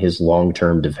Sharpe and his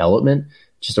long-term development.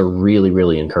 Just a really,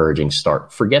 really encouraging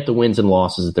start. Forget the wins and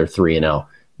losses that they're 3-0.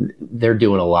 They're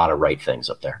doing a lot of right things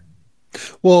up there.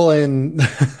 Well, and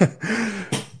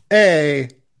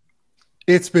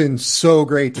it's been so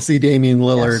great to see Damian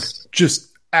Lillard just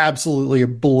absolutely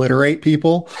obliterate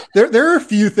people. There are a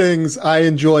few things I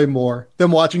enjoy more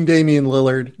than watching Damian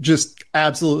Lillard just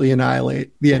absolutely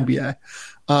annihilate the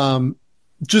NBA.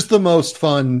 Just the most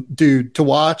fun dude to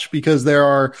watch because there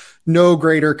are no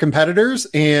greater competitors,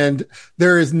 and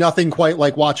there is nothing quite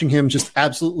like watching him just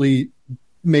absolutely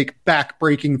make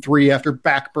back-breaking 3 after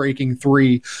back-breaking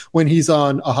 3 when he's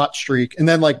on a hot streak, and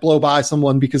then blow by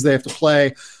someone because they have to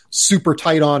play super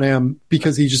tight on him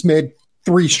because he just made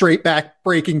 3 straight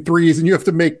back-breaking 3s, and you have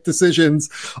to make decisions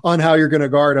on how you're going to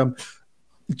guard him.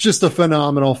 Just a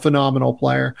phenomenal, phenomenal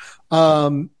player.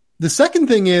 The second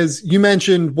thing is, you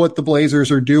mentioned what the Blazers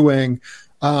are doing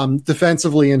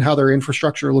defensively and how their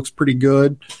infrastructure looks pretty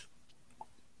good.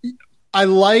 I'm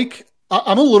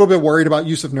a little bit worried about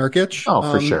Jusuf Nurkic.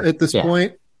 Oh, for sure. At this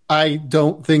point, I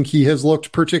don't think he has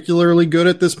looked particularly good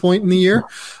at this point in the year.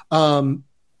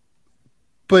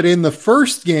 But in the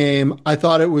first game, I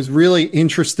thought it was really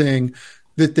interesting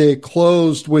that they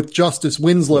closed with Justice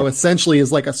Winslow essentially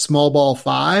as a small ball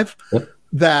 5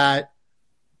 that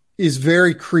is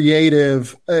very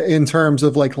creative in terms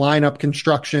of lineup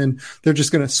construction. They're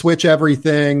just going to switch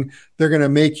everything. They're going to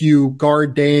make you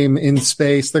guard Dame in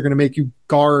space. They're going to make you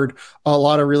guard a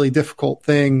lot of really difficult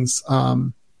things. I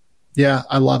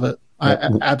love it. I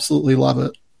absolutely love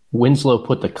it. Winslow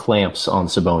put the clamps on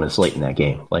Sabonis late in that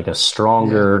game, a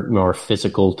stronger, more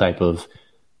physical type of,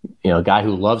 guy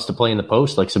who loves to play in the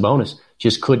post like Sabonis,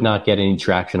 just could not get any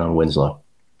traction on Winslow.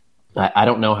 I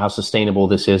don't know how sustainable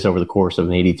this is over the course of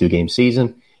an 82-game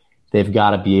season. They've got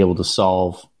to be able to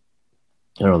solve,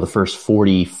 the first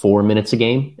 44 minutes a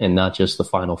game and not just the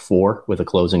final 4 with a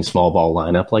closing small ball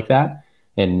lineup like that.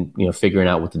 And, figuring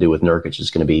out what to do with Nurkic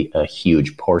is going to be a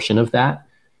huge portion of that.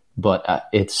 But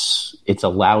it's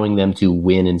allowing them to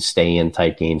win and stay in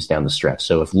tight games down the stretch.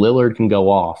 So if Lillard can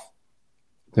go off,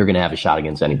 they're going to have a shot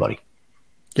against anybody.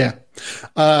 Yeah.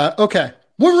 Okay.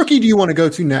 What rookie do you want to go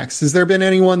to next? Has there been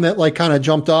anyone that kind of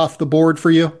jumped off the board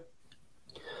for you?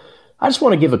 I just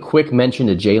want to give a quick mention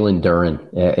to Jalen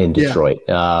Duren in Detroit.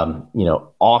 Yeah.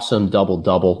 Awesome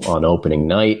double-double on opening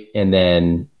night. And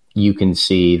then you can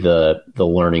see the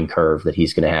learning curve that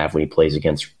he's going to have when he plays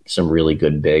against some really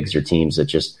good bigs or teams that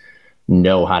just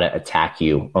know how to attack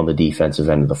you on the defensive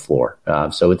end of the floor.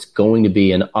 So it's going to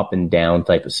be an up and down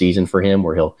type of season for him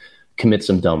where he'll commit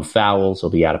some dumb fouls.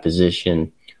 He'll be out of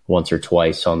position once or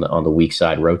twice on the weak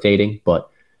side rotating, but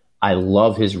I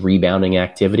love his rebounding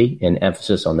activity and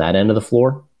emphasis on that end of the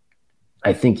floor.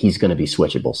 I think he's going to be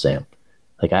switchable, Sam.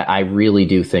 I really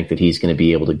do think that he's going to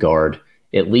be able to guard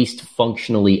at least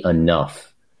functionally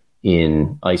enough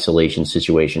in isolation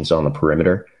situations on the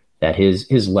perimeter that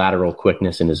his lateral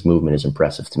quickness and his movement is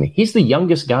impressive to me. He's the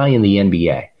youngest guy in the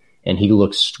NBA, and he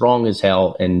looks strong as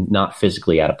hell and not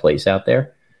physically out of place out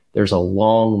there. There's a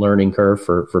long learning curve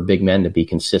for big men to be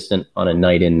consistent on a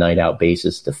night in, night out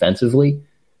basis defensively.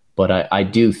 But I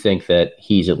do think that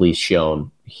he's at least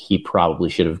shown he probably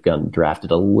should have gotten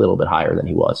drafted a little bit higher than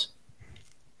he was.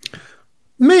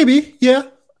 Maybe. Yeah.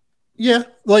 Yeah.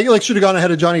 Like should have gone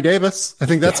ahead of Johnny Davis. I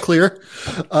think that's clear.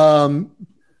 But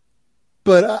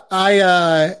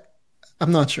I'm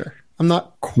not sure. I'm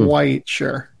not quite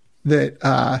sure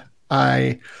that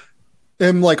I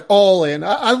am like all in.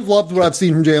 I've loved what I've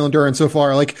seen from Jalen Duren so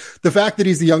far. Like the fact that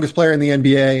he's the youngest player in the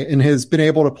NBA and has been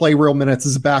able to play real minutes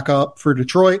as a backup for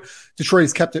Detroit. Detroit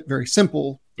has kept it very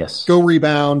simple. Yes. Go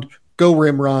rebound, go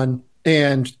rim run,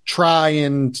 and try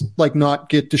and like not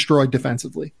get destroyed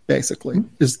defensively, basically,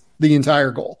 is the entire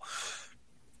goal.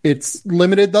 It's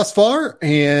limited thus far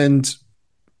and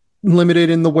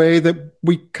limited in the way that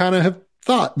we kind of have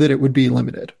thought that it would be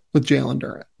limited with Jalen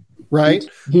Duren, right?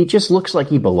 He just looks like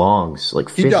he belongs, like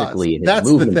physically in his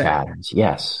movement patterns.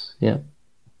 Yes. Yeah.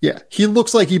 Yeah. He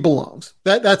looks like he belongs.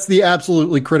 That's the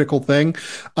absolutely critical thing.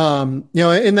 In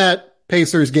that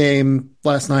Pacers game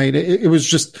last night, it was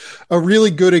just a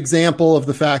really good example of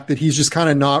the fact that he's just kind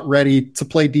of not ready to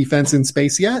play defense in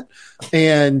space yet.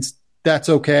 And that's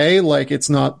okay. Like it's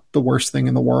not the worst thing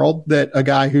in the world that a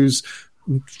guy who's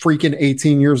freaking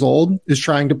 18 years old is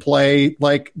trying to play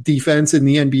like defense in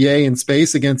the NBA in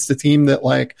space against a team that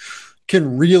like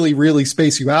can really, really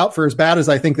space you out. For as bad as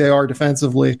I think they are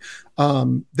defensively,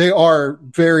 they are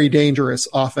very dangerous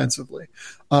offensively.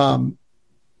 But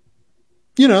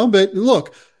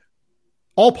look,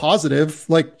 all positive,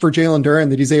 like for Jalen Duren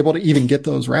that he's able to even get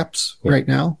those reps right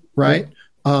now. Right.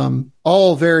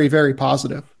 All very, very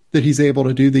positive that he's able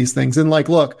to do these things. And like,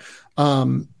 look,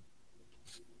 we'll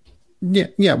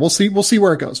see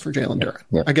where it goes for Jalen Duren.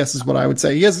 Yeah. I guess is what I would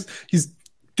say. He's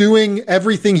doing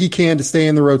everything he can to stay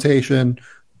in the rotation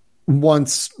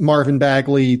once Marvin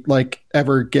Bagley like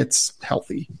ever gets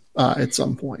healthy at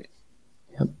some point.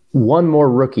 Yep. One more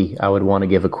rookie I would want to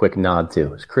give a quick nod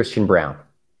to is Christian Braun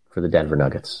for the Denver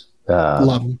Nuggets.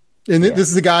 Love him. And this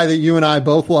is a guy that you and I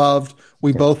both loved.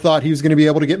 We both thought he was going to be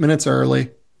able to get minutes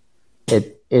early.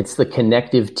 It's the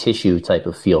connective tissue type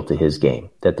of feel to his game,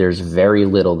 that there's very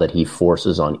little that he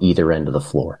forces on either end of the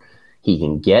floor. He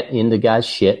can get into guys'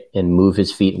 shit and move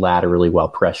his feet laterally while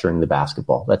pressuring the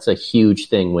basketball. That's a huge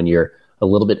thing when you're a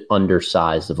little bit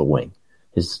undersized of a wing,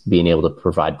 is being able to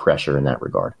provide pressure in that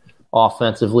regard.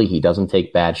 Offensively, he doesn't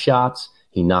take bad shots.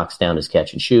 He knocks down his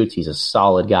catch and shoots. He's a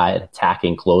solid guy at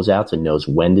attacking closeouts and knows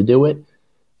when to do it.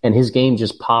 And his game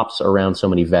just pops around so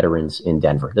many veterans in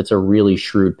Denver. That's a really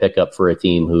shrewd pickup for a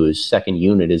team whose second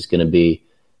unit is going to be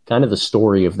kind of the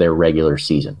story of their regular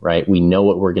season, right? We know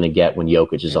what we're going to get when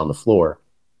Jokic is on the floor.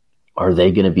 Are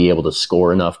they going to be able to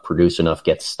score enough, produce enough,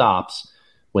 get stops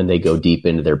when they go deep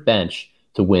into their bench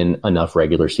to win enough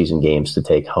regular season games to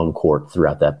take home court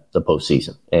throughout the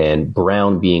postseason? And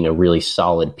Brown being a really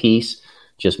solid piece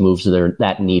just moves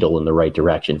that needle in the right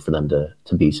direction for them to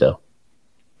be so.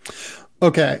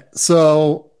 Okay,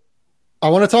 so I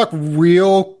want to talk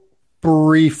real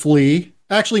briefly.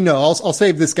 Actually, no, I'll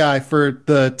save this guy for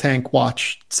the Tank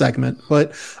Watch segment.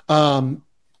 But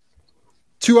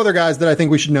two other guys that I think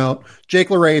we should note: Jake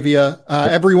LaRavia.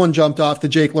 Everyone jumped off the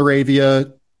Jake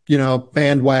LaRavia,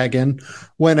 bandwagon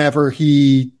whenever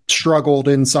he struggled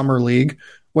in summer league.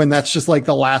 When that's just like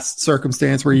the last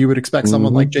circumstance where you would expect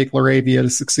someone like Jake LaRavia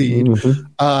to succeed.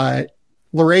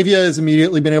 LaRavia has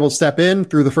immediately been able to step in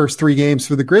through the first 3 games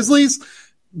for the Grizzlies,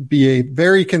 be a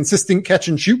very consistent catch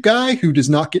and shoot guy who does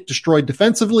not get destroyed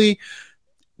defensively,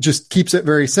 just keeps it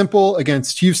very simple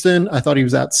against Houston. I thought he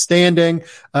was outstanding,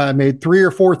 made 3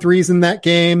 or 4 threes in that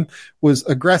game, was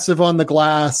aggressive on the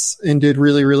glass and did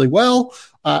really, really well.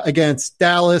 Against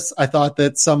Dallas, I thought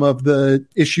that some of the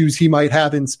issues he might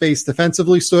have in space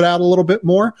defensively stood out a little bit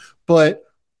more, but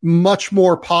much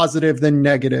more positive than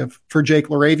negative for Jake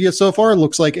LaRavia so far.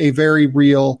 Looks like a very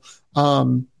real,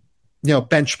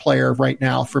 bench player right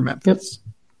now for Memphis.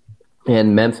 Yep.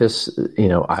 And Memphis,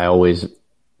 I always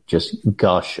just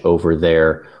gush over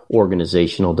their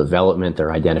organizational development,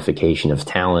 their identification of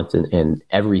talent and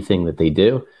everything that they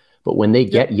do. But when they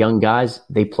get young guys,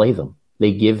 they play them.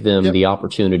 They give them the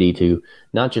opportunity to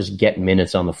not just get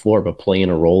minutes on the floor, but play in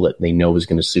a role that they know is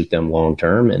going to suit them long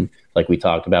term. And like we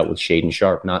talked about with Shaedon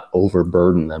Sharpe, not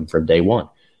overburden them from day one.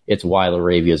 It's why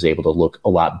LaRavia is able to look a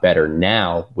lot better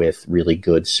now with really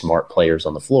good, smart players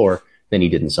on the floor than he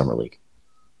did in Summer League.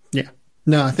 Yeah.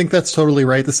 No, I think that's totally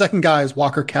right. The second guy is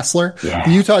Walker Kessler. Yeah.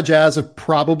 The Utah Jazz have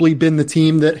probably been the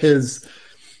team that has,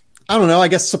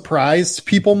 surprised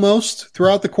people most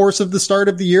throughout the course of the start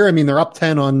of the year. I mean, they're up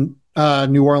 10 on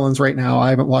New Orleans right now.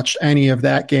 I haven't watched any of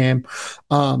that game.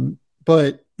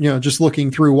 But just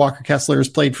looking through, Walker Kessler has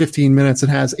played 15 minutes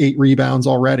and has 8 rebounds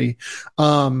already.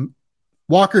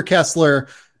 Walker Kessler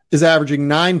is averaging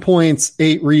 9 points,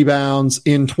 8 rebounds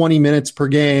in 20 minutes per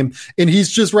game, and he's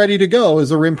just ready to go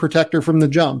as a rim protector from the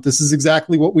jump. This is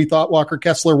exactly what we thought Walker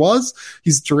Kessler was.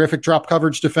 He's a terrific drop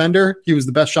coverage defender. He was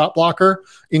the best shot blocker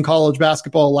in college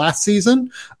basketball last season.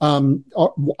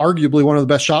 Arguably one of the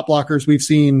best shot blockers we've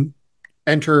seen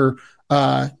enter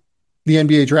the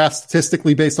NBA draft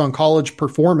statistically based on college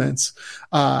performance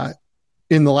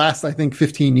in the last, I think,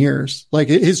 15 years. Like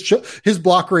his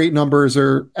block rate numbers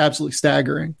are absolutely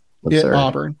staggering at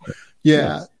Auburn.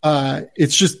 Yeah.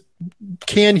 It's just,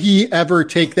 can he ever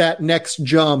take that next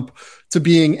jump to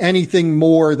being anything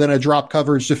more than a drop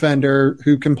coverage defender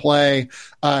who can play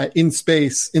in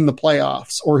space in the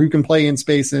playoffs, or who can play in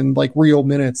space in like real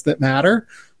minutes that matter?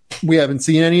 We haven't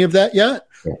seen any of that yet,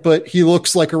 but he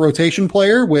looks like a rotation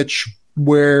player,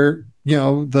 where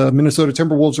the Minnesota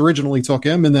Timberwolves originally took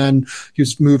him, and then he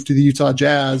was moved to the Utah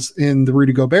Jazz in the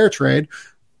Rudy Gobert trade.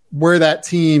 Where that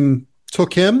team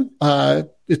took him,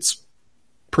 it's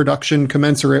production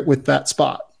commensurate with that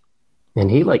spot. And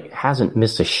he hasn't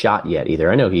missed a shot yet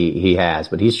either. I know he has,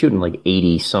 but he's shooting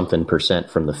 80-something%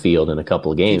 from the field in a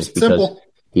couple of games because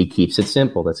he keeps it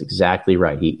simple. That's exactly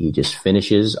right. He just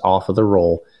finishes off of the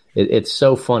roll. It's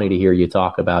so funny to hear you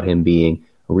talk about him being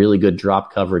a really good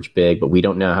drop coverage big, but we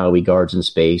don't know how he guards in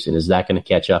space, and is that going to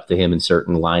catch up to him in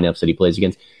certain lineups that he plays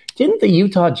against? Didn't the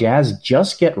Utah Jazz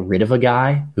just get rid of a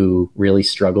guy who really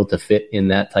struggled to fit in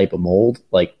that type of mold?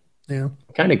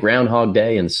 Kind of Groundhog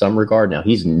Day in some regard. Now,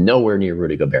 he's nowhere near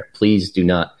Rudy Gobert. Please do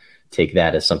not take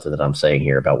that as something that I'm saying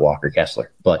here about Walker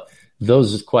Kessler. But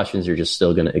those questions are just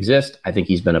still going to exist. I think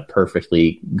he's been a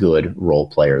perfectly good role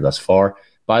player thus far.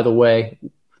 By the way,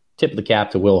 tip of the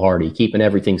cap to Will Hardy, keeping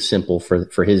everything simple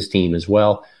for his team as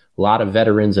well. A lot of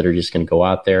veterans that are just going to go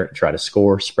out there, try to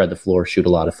score, spread the floor, shoot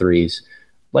a lot of threes,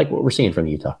 like what we're seeing from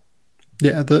Utah.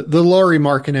 Yeah, the Lauri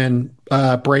Markkanen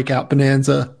breakout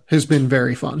bonanza has been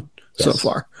very fun so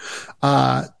far.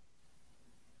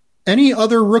 Any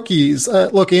other rookies?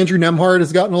 Look, Andrew Nembhard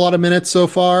has gotten a lot of minutes so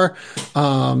far.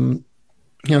 Christian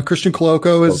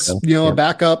Koloko is, a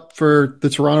backup for the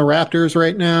Toronto Raptors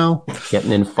right now.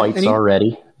 Getting in fights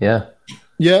already. Yeah.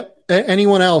 Yeah.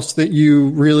 Anyone else that you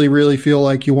really, really feel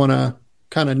like you want to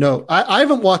kind of note? I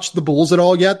haven't watched the Bulls at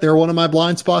all yet. They're one of my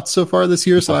blind spots so far this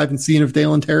year, so I haven't seen if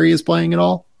Dalen Terry is playing at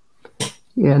all.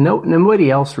 Yeah, nobody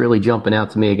else really jumping out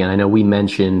to me. Again, I know we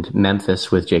mentioned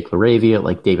Memphis with Jake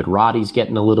LaRavia, David Roddy's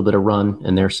getting a little bit of run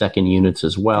in their second units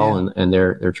as well, and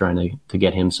they're trying to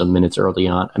get him some minutes early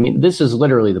on. I mean, this is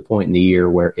literally the point in the year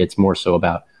where it's more so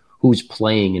about who's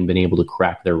playing and been able to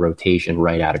crack their rotation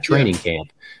right out of training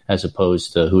camp, as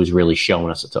opposed to who's really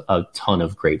showing us a ton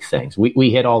of great things.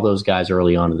 We hit all those guys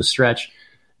early on in the stretch.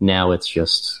 Now it's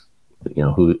just,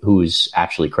 who's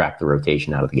actually cracked the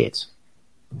rotation out of the gates.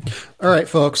 All right,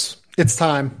 folks, it's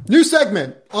time. New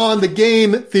segment on the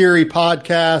Game Theory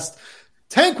podcast,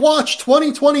 Tank Watch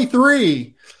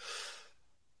 2023.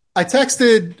 I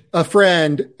texted a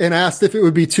friend and asked if it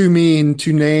would be too mean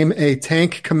to name a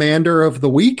tank commander of the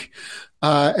week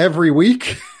every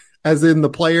week, as in the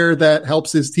player that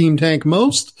helps his team tank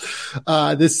most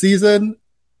this season.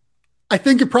 I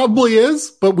think it probably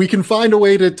is, but we can find a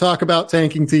way to talk about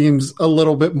tanking teams a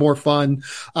little bit more fun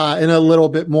and a little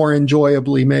bit more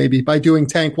enjoyably, maybe, by doing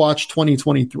Tank Watch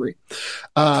 2023.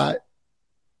 The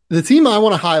team I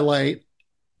want to highlight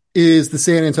is the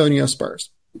San Antonio Spurs.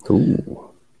 Ooh.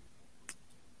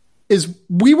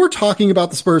 We were talking about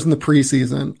the Spurs in the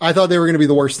preseason. I thought they were going to be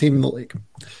the worst team in the league.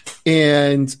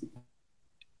 And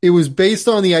it was based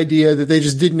on the idea that they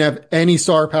just didn't have any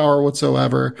star power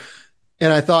whatsoever.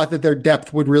 And I thought that their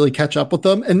depth would really catch up with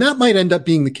them. And that might end up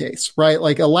being the case, right?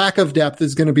 A lack of depth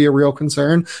is going to be a real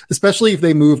concern, especially if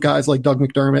they move guys like Doug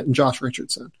McDermott and Josh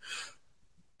Richardson.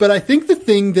 But I think the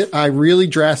thing that I really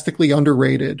drastically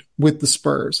underrated with the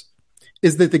Spurs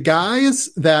is that the guys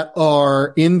that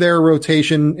are in their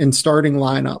rotation and starting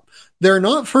lineup, they're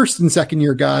not first and second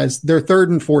year guys. They're third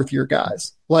and fourth year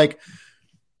guys.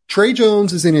 Trey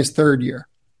Jones is in his third year.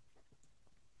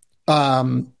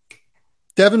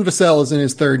 Devin Vassell is in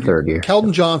his third year.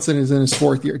 Keldon Johnson is in his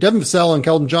fourth year. Devin Vassell and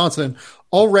Keldon Johnson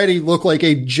already look like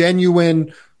a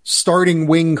genuine starting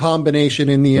wing combination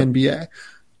in the NBA.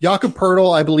 Jakob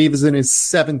Poeltl, I believe, is in his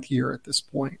seventh year at this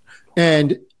point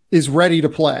and is ready to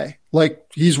play.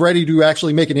 He's ready to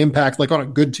actually make an impact, on a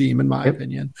good team, in my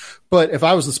opinion. But if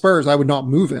I was the Spurs, I would not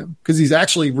move him because he's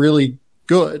actually really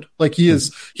good.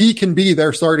 He can be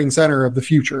their starting center of the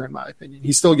future, in my opinion.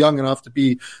 He's still young enough to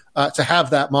be, to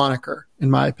have that moniker,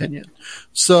 in my opinion.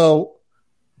 So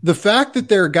the fact that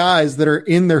there are guys that are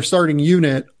in their starting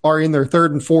unit are in their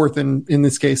third and fourth, and in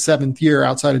this case, seventh year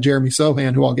outside of Jeremy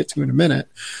Sohan, who I'll get to in a minute.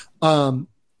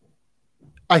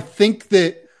 I think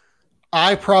that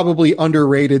I probably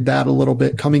underrated that a little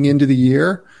bit coming into the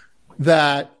year,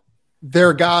 that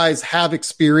their guys have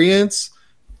experience.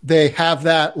 They have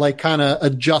that like kind of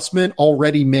adjustment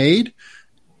already made,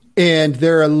 and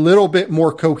they're a little bit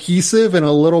more cohesive and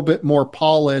a little bit more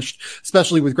polished,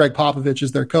 especially with Greg Popovich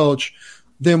as their coach,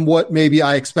 than what maybe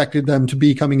I expected them to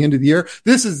be coming into the year.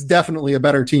 This is definitely a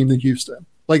better team than Houston.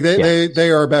 Like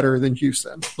they are better than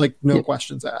Houston. Like no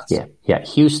questions asked. Yeah.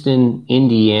 Houston,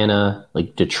 Indiana,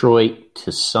 like Detroit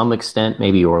to some extent,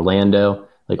 maybe Orlando,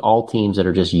 like all teams that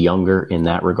are just younger in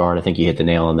that regard. I think you hit the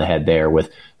nail on the head there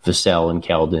with Vassell and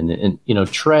Keldon. And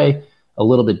Trae, a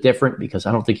little bit different because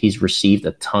I don't think he's received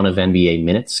a ton of NBA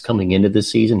minutes coming into this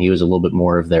season. He was a little bit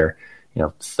more of their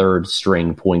third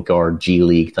string point guard, G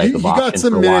League type of option. He got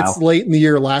some minutes late in the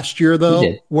year last year,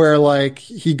 though, where like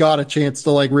he got a chance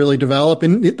to like really develop,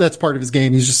 and that's part of his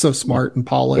game. He's just so smart and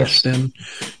polished, and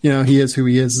he is who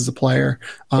he is as a player.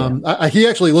 He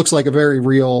actually looks like a very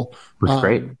real,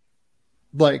 great,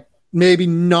 like maybe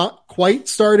not quite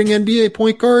starting NBA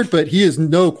point guard, but he is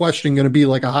no question going to be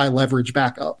like a high leverage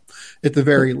backup at the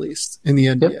very least in the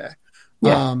NBA.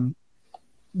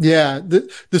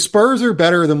 The Spurs are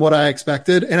better than what I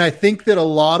expected, and I think that a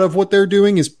lot of what they're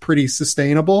doing is pretty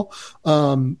sustainable.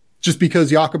 Just because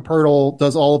Jakob Poeltl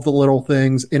does all of the little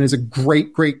things and is a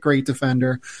great, great, great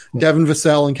defender. Devin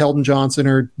Vassell and Keldon Johnson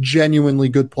are genuinely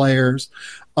good players.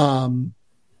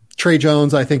 Trey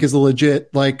Jones, I think, is a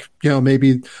legit,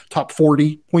 maybe top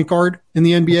 40 point guard in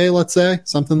the NBA, let's say,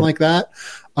 something like that.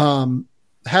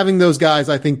 Having those guys,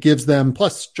 I think, gives them,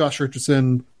 plus Josh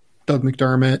Richardson, Doug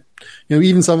McDermott,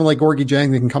 even someone like Gorgie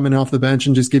Jang that can come in off the bench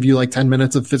and just give you like 10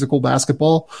 minutes of physical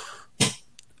basketball.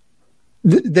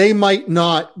 They might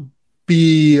not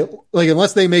be like,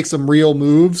 unless they make some real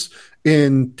moves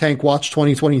in Tank Watch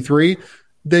 2023,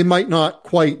 they might not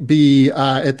quite be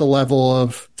at the level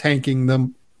of tanking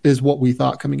them is what we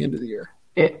thought coming into the year.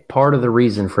 Part of the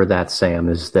reason for that, Sam,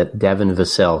 is that Devin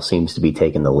Vassell seems to be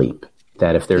taking the leap.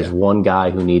 That if there's one guy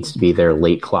who needs to be their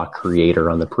late clock creator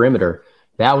on the perimeter,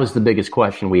 that was the biggest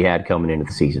question we had coming into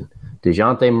the season.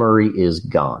 DeJounte Murray is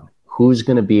gone. Who's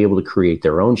going to be able to create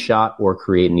their own shot or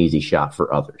create an easy shot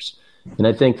for others? And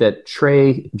I think that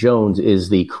Trey Jones is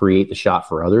the create the shot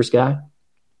for others guy.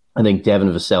 I think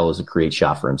Devin Vassell is a create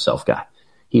shot for himself guy.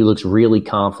 He looks really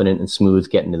confident and smooth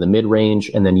getting to the mid-range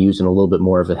and then using a little bit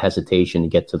more of a hesitation to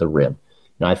get to the rim.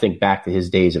 Now, I think back to his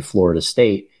days at Florida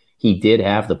State, he did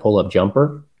have the pull-up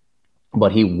jumper,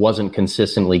 but he wasn't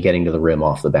consistently getting to the rim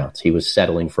off the bounce. He was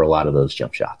settling for a lot of those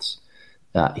jump shots.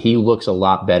 He looks a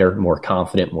lot better, more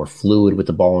confident, more fluid with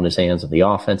the ball in his hands on the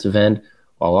offensive end,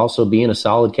 while also being a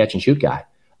solid catch-and-shoot guy.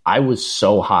 I was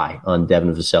so high on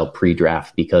Devin Vassell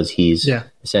pre-draft because he's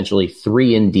essentially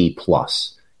 3-and-D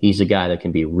plus. He's a guy that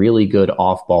can be really good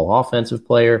off-ball offensive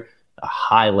player, a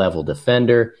high-level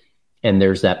defender, and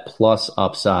there's that plus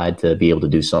upside to be able to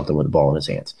do something with the ball in his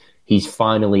hands. He's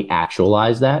finally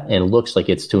actualized that, and it looks like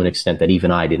it's to an extent that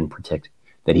even I didn't predict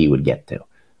that he would get to.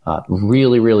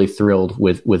 Really, really thrilled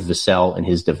with Vassell and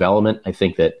his development. I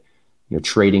think that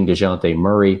trading DeJounte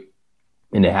Murray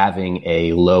into having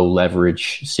a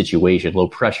low-leverage situation,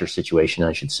 low-pressure situation,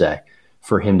 I should say,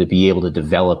 for him to be able to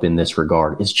develop in this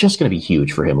regard is just going to be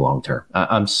huge for him long-term.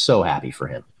 I'm so happy for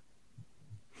him.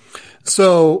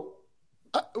 So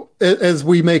as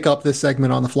we make up this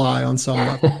segment on the fly on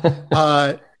Summer,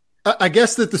 I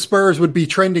guess that the Spurs would be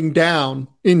trending down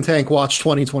in Tank Watch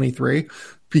 2023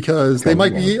 because they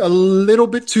might be a little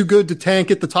bit too good to tank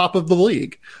at the top of the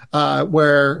league,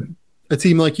 where a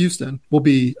team like Houston will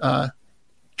be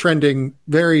trending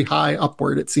very high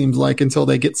upward, it seems like, until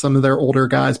they get some of their older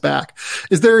guys back.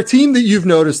 Is there a team that you've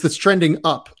noticed that's trending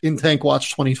up in Tank Watch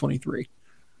 2023?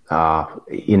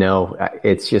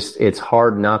 It's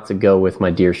hard not to go with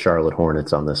my dear Charlotte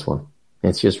Hornets on this one.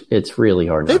 It's really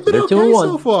hard. They've been okay 2-1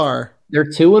 so far. They're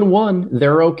 2-1.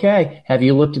 They're okay. Have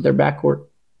you looked at their backcourt?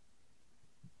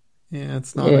 Yeah,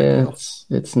 it's not. Ideal.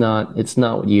 It's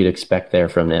not what you'd expect there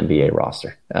from an NBA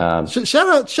roster.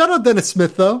 Shout out Dennis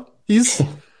Smith though.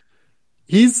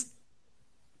 He's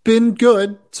been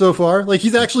good so far. Like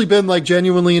he's actually been like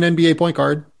genuinely an NBA point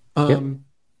guard,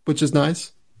 which is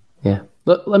nice. Yeah.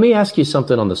 Let me ask you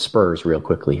something on the Spurs real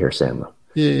quickly here, Sam.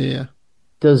 Yeah.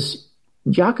 Does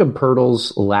Jakob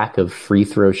Poeltl's lack of free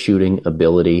throw shooting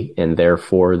ability and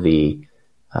therefore the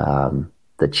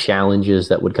challenges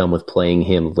that would come with playing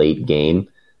him late game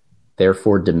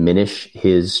therefore diminish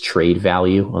his trade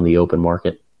value on the open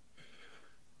market?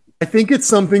 I think it's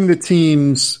something that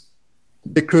teams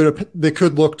they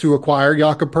could look to acquire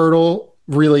Jakob Poeltl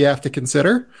really have to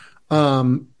consider.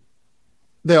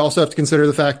 They also have to consider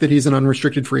the fact that he's an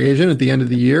unrestricted free agent at the end of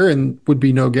the year and would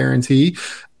be no guarantee.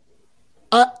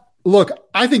 Look,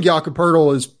 I think Jakob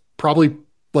Poeltl is probably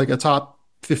like a top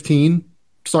 15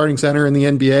 starting center in the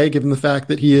NBA, given the fact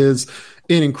that he is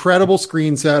an incredible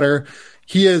screen setter.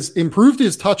 He has improved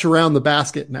his touch around the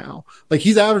basket now. Like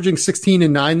he's averaging 16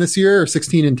 and 9 this year, or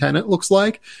 16 and 10, it looks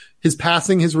like. His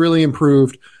passing has really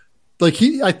improved. Like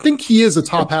I think he is a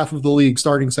top half of the league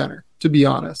starting center, to be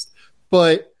honest.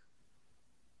 But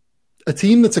a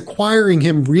team that's acquiring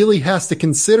him really has to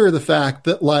consider the fact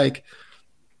that like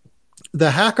the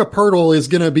Jakob Poeltl is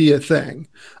going to be a thing.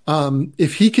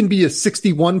 If he can be a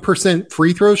 61%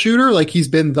 free throw shooter, like he's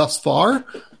been thus far,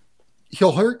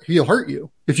 he'll hurt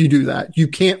you. If you do that, you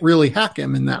can't really hack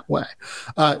him in that way.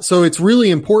 So it's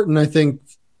really important, I think,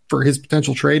 for his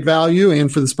potential trade value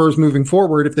and for the Spurs moving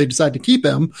forward, if they decide to keep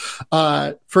him,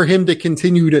 for him to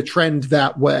continue to trend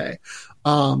that way.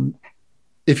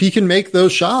 If he can make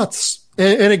those shots,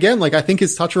 and again, like I think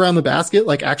his touch around the basket,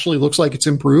 like actually looks like it's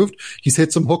improved. He's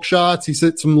hit some hook shots. He's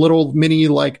hit some little mini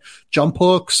like jump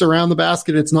hooks around the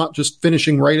basket. It's not just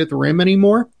finishing right at the rim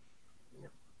anymore.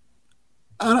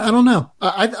 I don't know.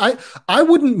 I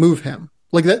wouldn't move him.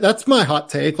 Like that's my hot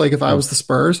take. Like if I was the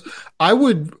Spurs,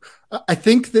 I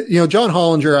think that, John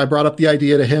Hollinger, I brought up the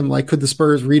idea to him, like, could the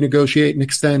Spurs renegotiate and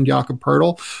extend Jakob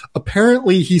Poeltl?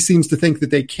 Apparently he seems to think that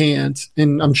they can't.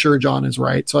 And I'm sure John is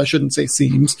right. So I shouldn't say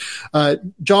seems.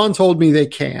 John told me they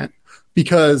can't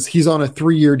because he's on a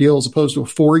 3-year deal as opposed to a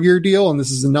 4-year deal. And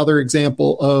this is another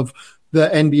example of the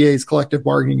NBA's collective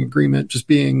bargaining agreement just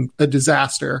being a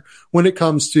disaster when it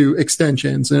comes to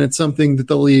extensions. And it's something that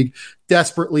the league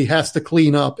desperately has to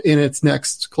clean up in its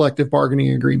next collective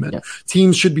bargaining agreement. Yeah.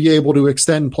 Teams should be able to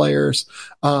extend players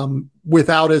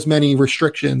without as many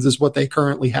restrictions as what they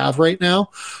currently have right now.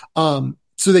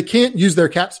 So they can't use their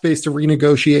cap space to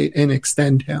renegotiate and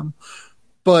extend him.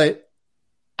 But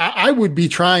I would be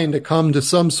trying to come to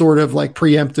some sort of like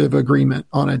preemptive agreement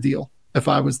on a deal if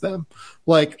I was them.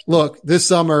 Like, look, this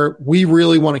summer, we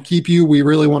really want to keep you. We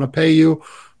really want to pay you.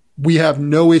 We have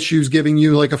no issues giving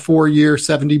you like a 4-year,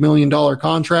 $70 million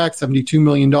contract, $72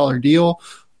 million deal.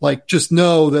 Like, just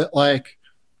know that like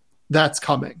that's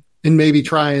coming, and maybe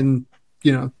try and,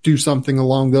 do something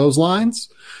along those lines.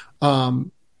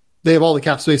 They have all the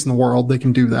cap space in the world. They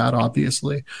can do that,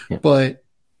 obviously. Yeah. But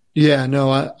yeah,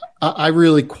 no, I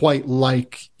really quite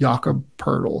like Jakob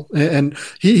Poeltl. And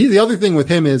he the other thing with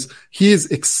him is he is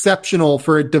exceptional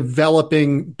for a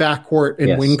developing backcourt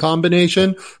and wing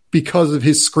combination because of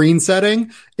his screen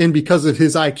setting and because of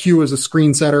his IQ as a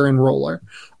screen setter and roller.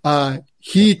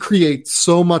 He creates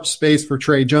so much space for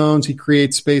Trey Jones. He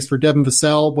creates space for Devin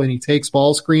Vassell when he takes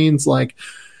ball screens. Like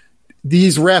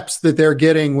these reps that they're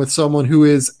getting with someone who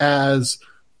is as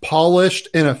polished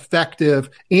and effective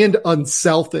and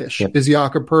unselfish as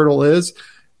Jakob Poeltl is,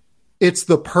 it's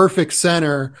the perfect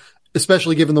center,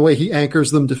 especially given the way he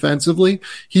anchors them defensively.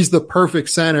 He's the perfect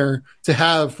center to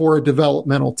have for a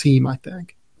developmental team, I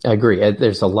think. I agree.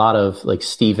 There's a lot of like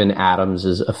Steven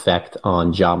Adams' effect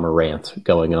on Ja Morant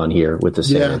going on here with the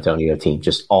San Antonio team.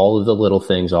 Just all of the little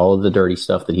things, all of the dirty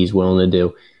stuff that he's willing to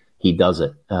do, he does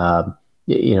it.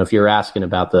 If you're asking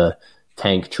about the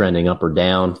tank trending up or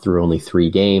down through only 3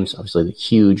 games, obviously the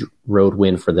huge road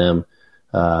win for them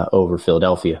over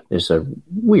Philadelphia. It's a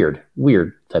weird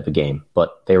type of game,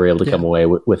 but they were able to come away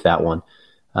with that one.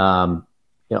 A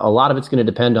lot of it's going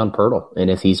to depend on Poeltl and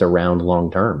if he's around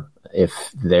long term.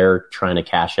 If they're trying to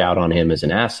cash out on him as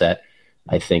an asset,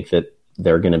 I think that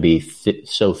they're going to be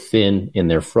so thin in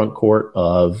their front court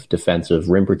of defensive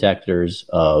rim protectors,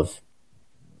 of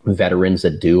veterans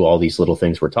that do all these little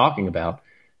things we're talking about,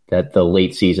 that the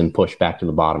late season push back to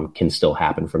the bottom can still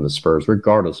happen from the Spurs,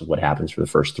 regardless of what happens for the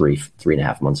first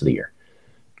 3.5 months of the year.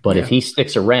 But if he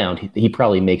sticks around, he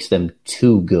probably makes them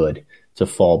too good to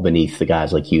fall beneath the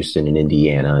guys like Houston and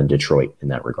Indiana and Detroit in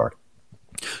that regard.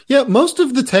 Yeah, most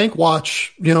of the tank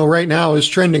watch, right now is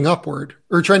trending upward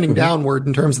or trending downward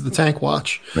in terms of the tank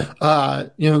watch. Yeah.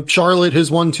 Charlotte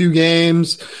has won 2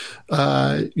 games.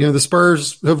 The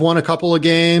Spurs have won a couple of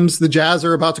games. The Jazz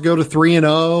are about to go to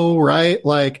 3-0, right?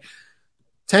 Like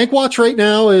tank watch right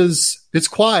now it's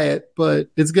quiet, but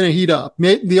it's going to heat up.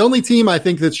 The only team I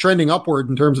think that's trending upward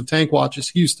in terms of tank watch is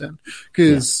Houston,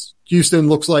 because Houston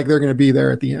looks like they're going to be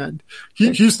there at the end.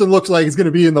 Houston looks like it's going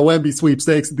to be in the Wemby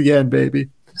sweepstakes at the end, baby.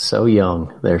 So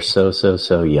young. They're so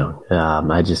young.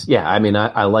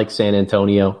 I like San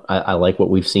Antonio. I like what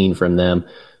we've seen from them.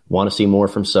 Want to see more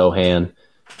from Sohan.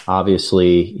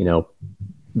 Obviously,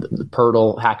 the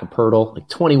Jakob Poeltl, like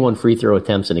 21 free throw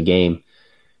attempts in a game.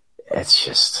 it's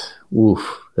just,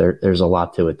 oof, there's a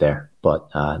lot to it there, but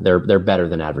they're better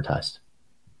than advertised.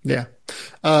 Yeah.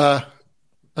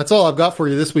 That's all I've got for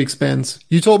you this week, Spins.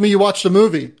 You told me you watched a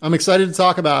movie. I'm excited to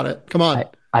talk about it. Come on.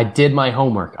 I did my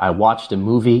homework. I watched a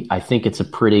movie. I think it's a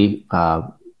pretty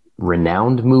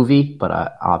renowned movie,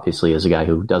 but obviously as a guy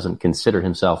who doesn't consider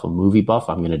himself a movie buff,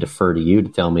 I'm going to defer to you to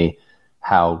tell me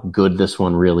how good this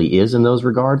one really is in those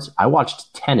regards. I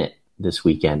watched Tenet this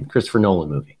weekend, Christopher Nolan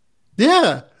movie.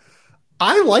 Yeah.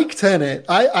 I like Tenet.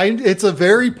 It's a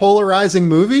very polarizing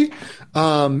movie.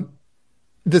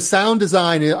 The sound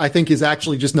design, I think, is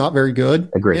actually just not very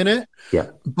good in it. Yeah.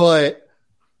 But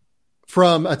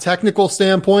from a technical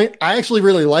standpoint, I actually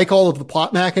really like all of the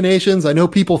plot machinations. I know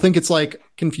people think it's like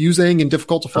confusing and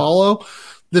difficult to follow.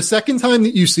 The second time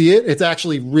that you see it, it's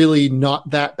actually really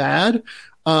not that bad.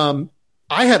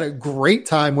 I had a great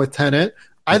time with Tenet.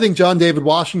 I think John David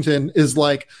Washington is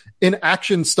like an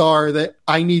action star that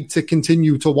I need to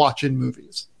continue to watch in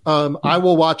movies. I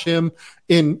will watch him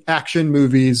in action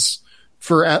movies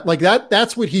for like that.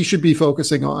 That's what he should be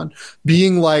focusing on,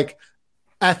 being like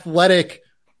athletic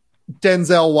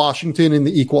Denzel Washington in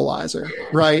The Equalizer,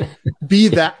 right? Be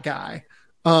that guy.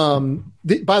 By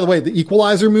the way, the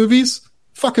Equalizer movies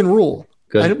fucking rule.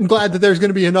 Good. I'm glad that there's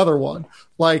going to be another one.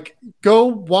 Like, go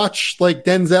watch like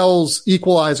Denzel's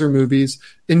Equalizer movies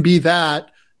and be that,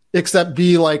 except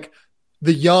be like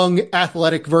the young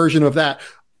athletic version of that.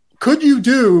 Could you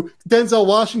do Denzel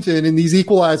Washington in these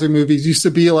Equalizer movies used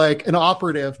to be like an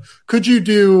operative? Could you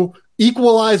do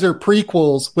Equalizer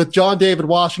prequels with John David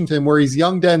Washington where he's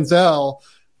young Denzel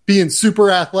being super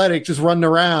athletic, just running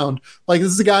around? Like,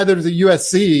 this is a guy that is at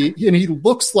USC and he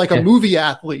looks like a movie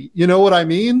athlete. You know what I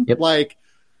mean? Yep. Like,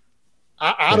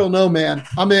 I don't know, man.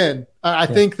 I'm in. I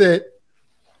think that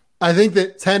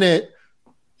Tenet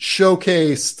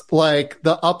showcased like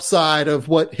the upside of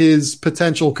what his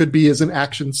potential could be as an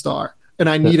action star, and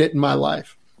I need it in my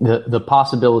life. The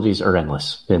possibilities are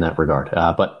endless in that regard.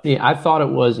 But yeah, I thought it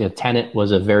was, Tenet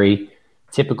was a very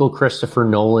typical Christopher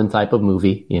Nolan type of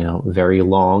movie, very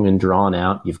long and drawn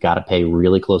out. You've got to pay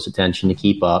really close attention to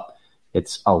keep up.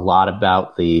 It's a lot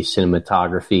about the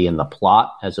cinematography and the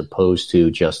plot as opposed to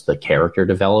just the character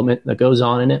development that goes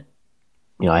on in it.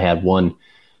 I had one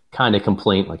kind of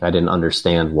complaint, like I didn't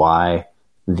understand why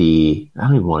I don't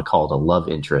even want to call it a love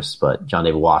interest, but John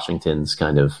David Washington's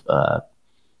kind of,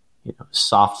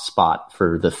 soft spot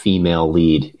for the female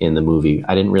lead in the movie.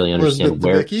 I didn't really understand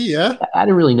where, Vicky, yeah? I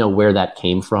didn't really know where that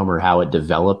came from or how it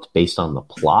developed based on the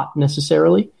plot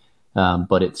necessarily.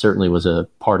 But it certainly was a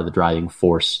part of the driving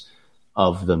force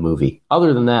of the movie.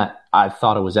 Other than that, I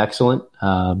thought it was excellent.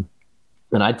 And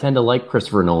I tend to like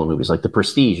Christopher Nolan movies. Like The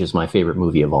Prestige is my favorite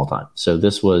movie of all time. So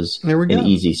this was an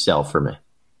easy sell for me.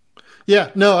 Yeah,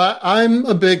 no, I'm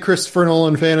a big Christopher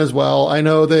Nolan fan as well. I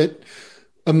know that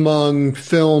among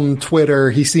film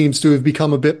Twitter, he seems to have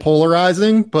become a bit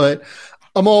polarizing, but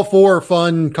I'm all for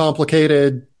fun,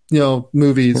 complicated,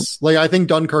 movies. Like, I think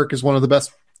Dunkirk is one of the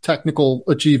best technical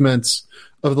achievements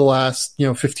of the last,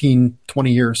 15,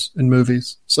 20 years in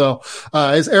movies. So,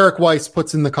 as Eric Weiss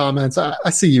puts in the comments,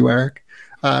 I see you, Eric.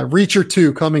 Reacher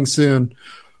 2 coming soon.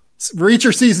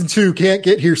 Reacher season 2 can't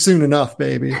get here soon enough,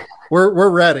 baby. We're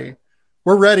ready.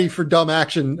 We're ready for dumb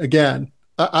action again.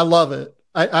 I love it.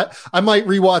 I might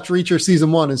rewatch Reacher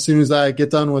season 1 as soon as I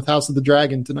get done with House of the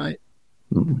Dragon tonight.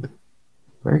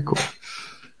 Very cool.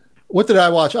 What did I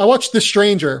watch? I watched The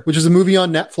Stranger, which is a movie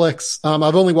on Netflix.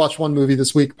 I've only watched one movie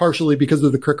this week, partially because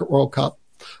of the Cricket World Cup.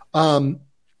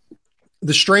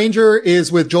 The Stranger is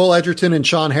with Joel Edgerton and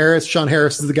Sean Harris. Sean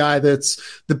Harris is the guy that's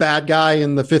the bad guy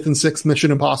in the 5th and 6th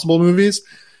Mission Impossible movies.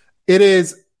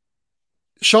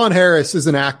 Sean Harris is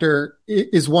an actor,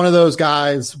 is one of those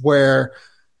guys where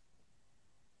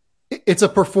it's a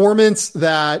performance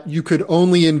that you could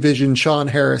only envision Sean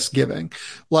Harris giving.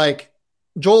 Like,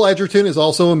 Joel Edgerton is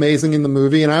also amazing in the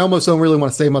movie, and I almost don't really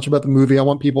want to say much about the movie. I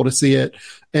want people to see it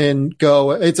and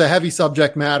go, it's a heavy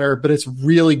subject matter, but it's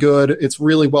really good. It's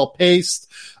really well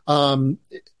paced.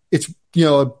 It's,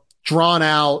 a drawn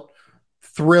out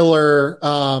thriller,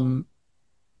 kind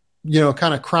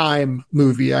of crime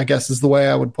movie, I guess is the way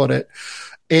I would put it.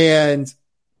 And,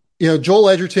 Joel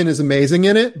Edgerton is amazing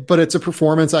in it, but it's a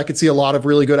performance I could see a lot of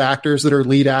really good actors that are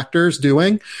lead actors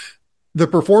doing. The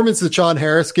performance that Sean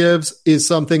Harris gives is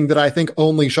something that I think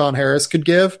only Sean Harris could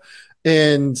give,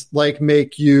 and like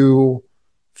make you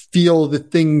feel the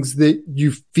things that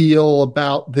you feel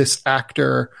about this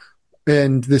actor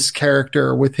and this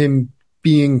character, with him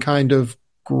being kind of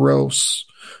gross,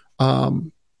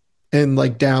 and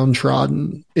like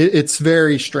downtrodden. It's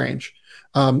very strange.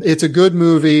 It's a good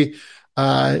movie.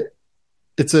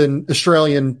 It's an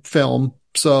Australian film,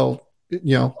 So,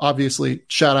 obviously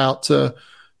shout out to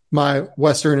my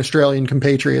Western Australian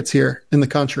compatriots here in the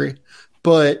country,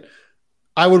 but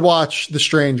I would watch The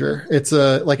Stranger. It's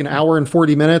like an hour and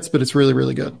 40 minutes, but it's really,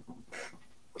 really good.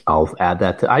 I'll add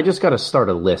that. I just got to start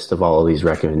a list of all of these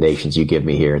recommendations you give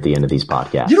me here at the end of these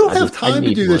podcasts. You don't have time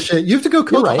to do this shit. You have to go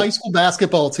coach a high school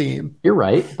basketball team. You're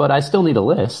right, but I still need a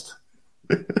list.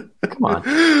 Come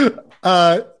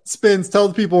on. Spins, tell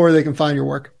the people where they can find your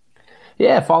work.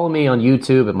 Yeah, follow me on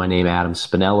YouTube at my name, Adam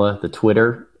Spinella. The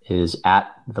Twitter is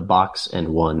at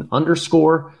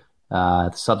 @thebox_and1_.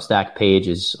 The Substack page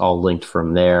is all linked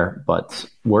from there, but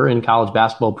we're in college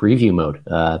basketball preview mode.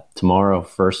 Tomorrow,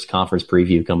 first conference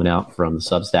preview coming out from the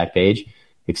Substack page.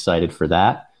 Excited for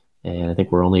that. And I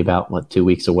think we're only about 2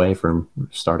 weeks away from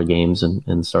start of games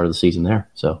and start of the season there.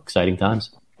 So exciting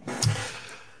times.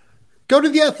 Go to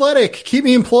The Athletic. Keep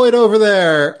me employed over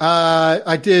there.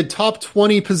 I did top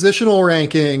 20 positional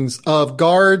rankings of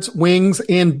guards, wings,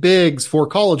 and bigs for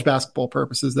college basketball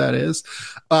purposes, that is,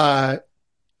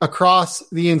 across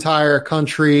the entire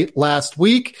country last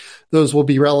week. Those will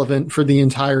be relevant for the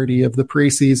entirety of the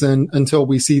preseason until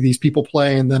we see these people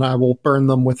play, and then I will burn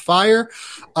them with fire.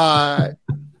 I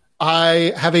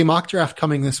have a mock draft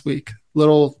coming this week.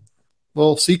 Little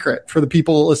secret for the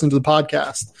people that listen to the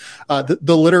podcast.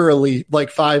 The literally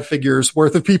 5 figures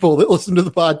worth of people that listen to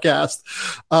the podcast.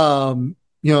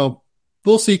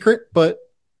 Little secret, but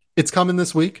it's coming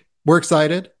this week. We're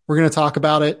excited. We're going to talk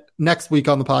about it next week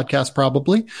on the podcast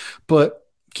probably, but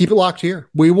keep it locked here.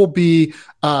 We will be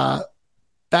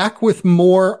back with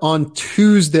more on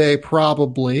Tuesday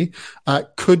probably.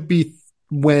 Could be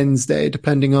Wednesday,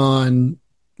 depending on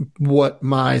what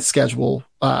my schedule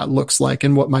looks like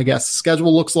and what my guest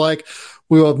schedule looks like.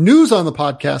 We will have news on the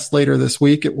podcast later this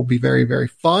week. It will be very, very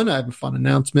fun. I have a fun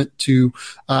announcement to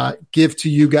give to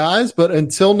you guys, but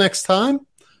until next time,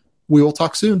 we will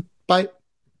talk soon. Bye.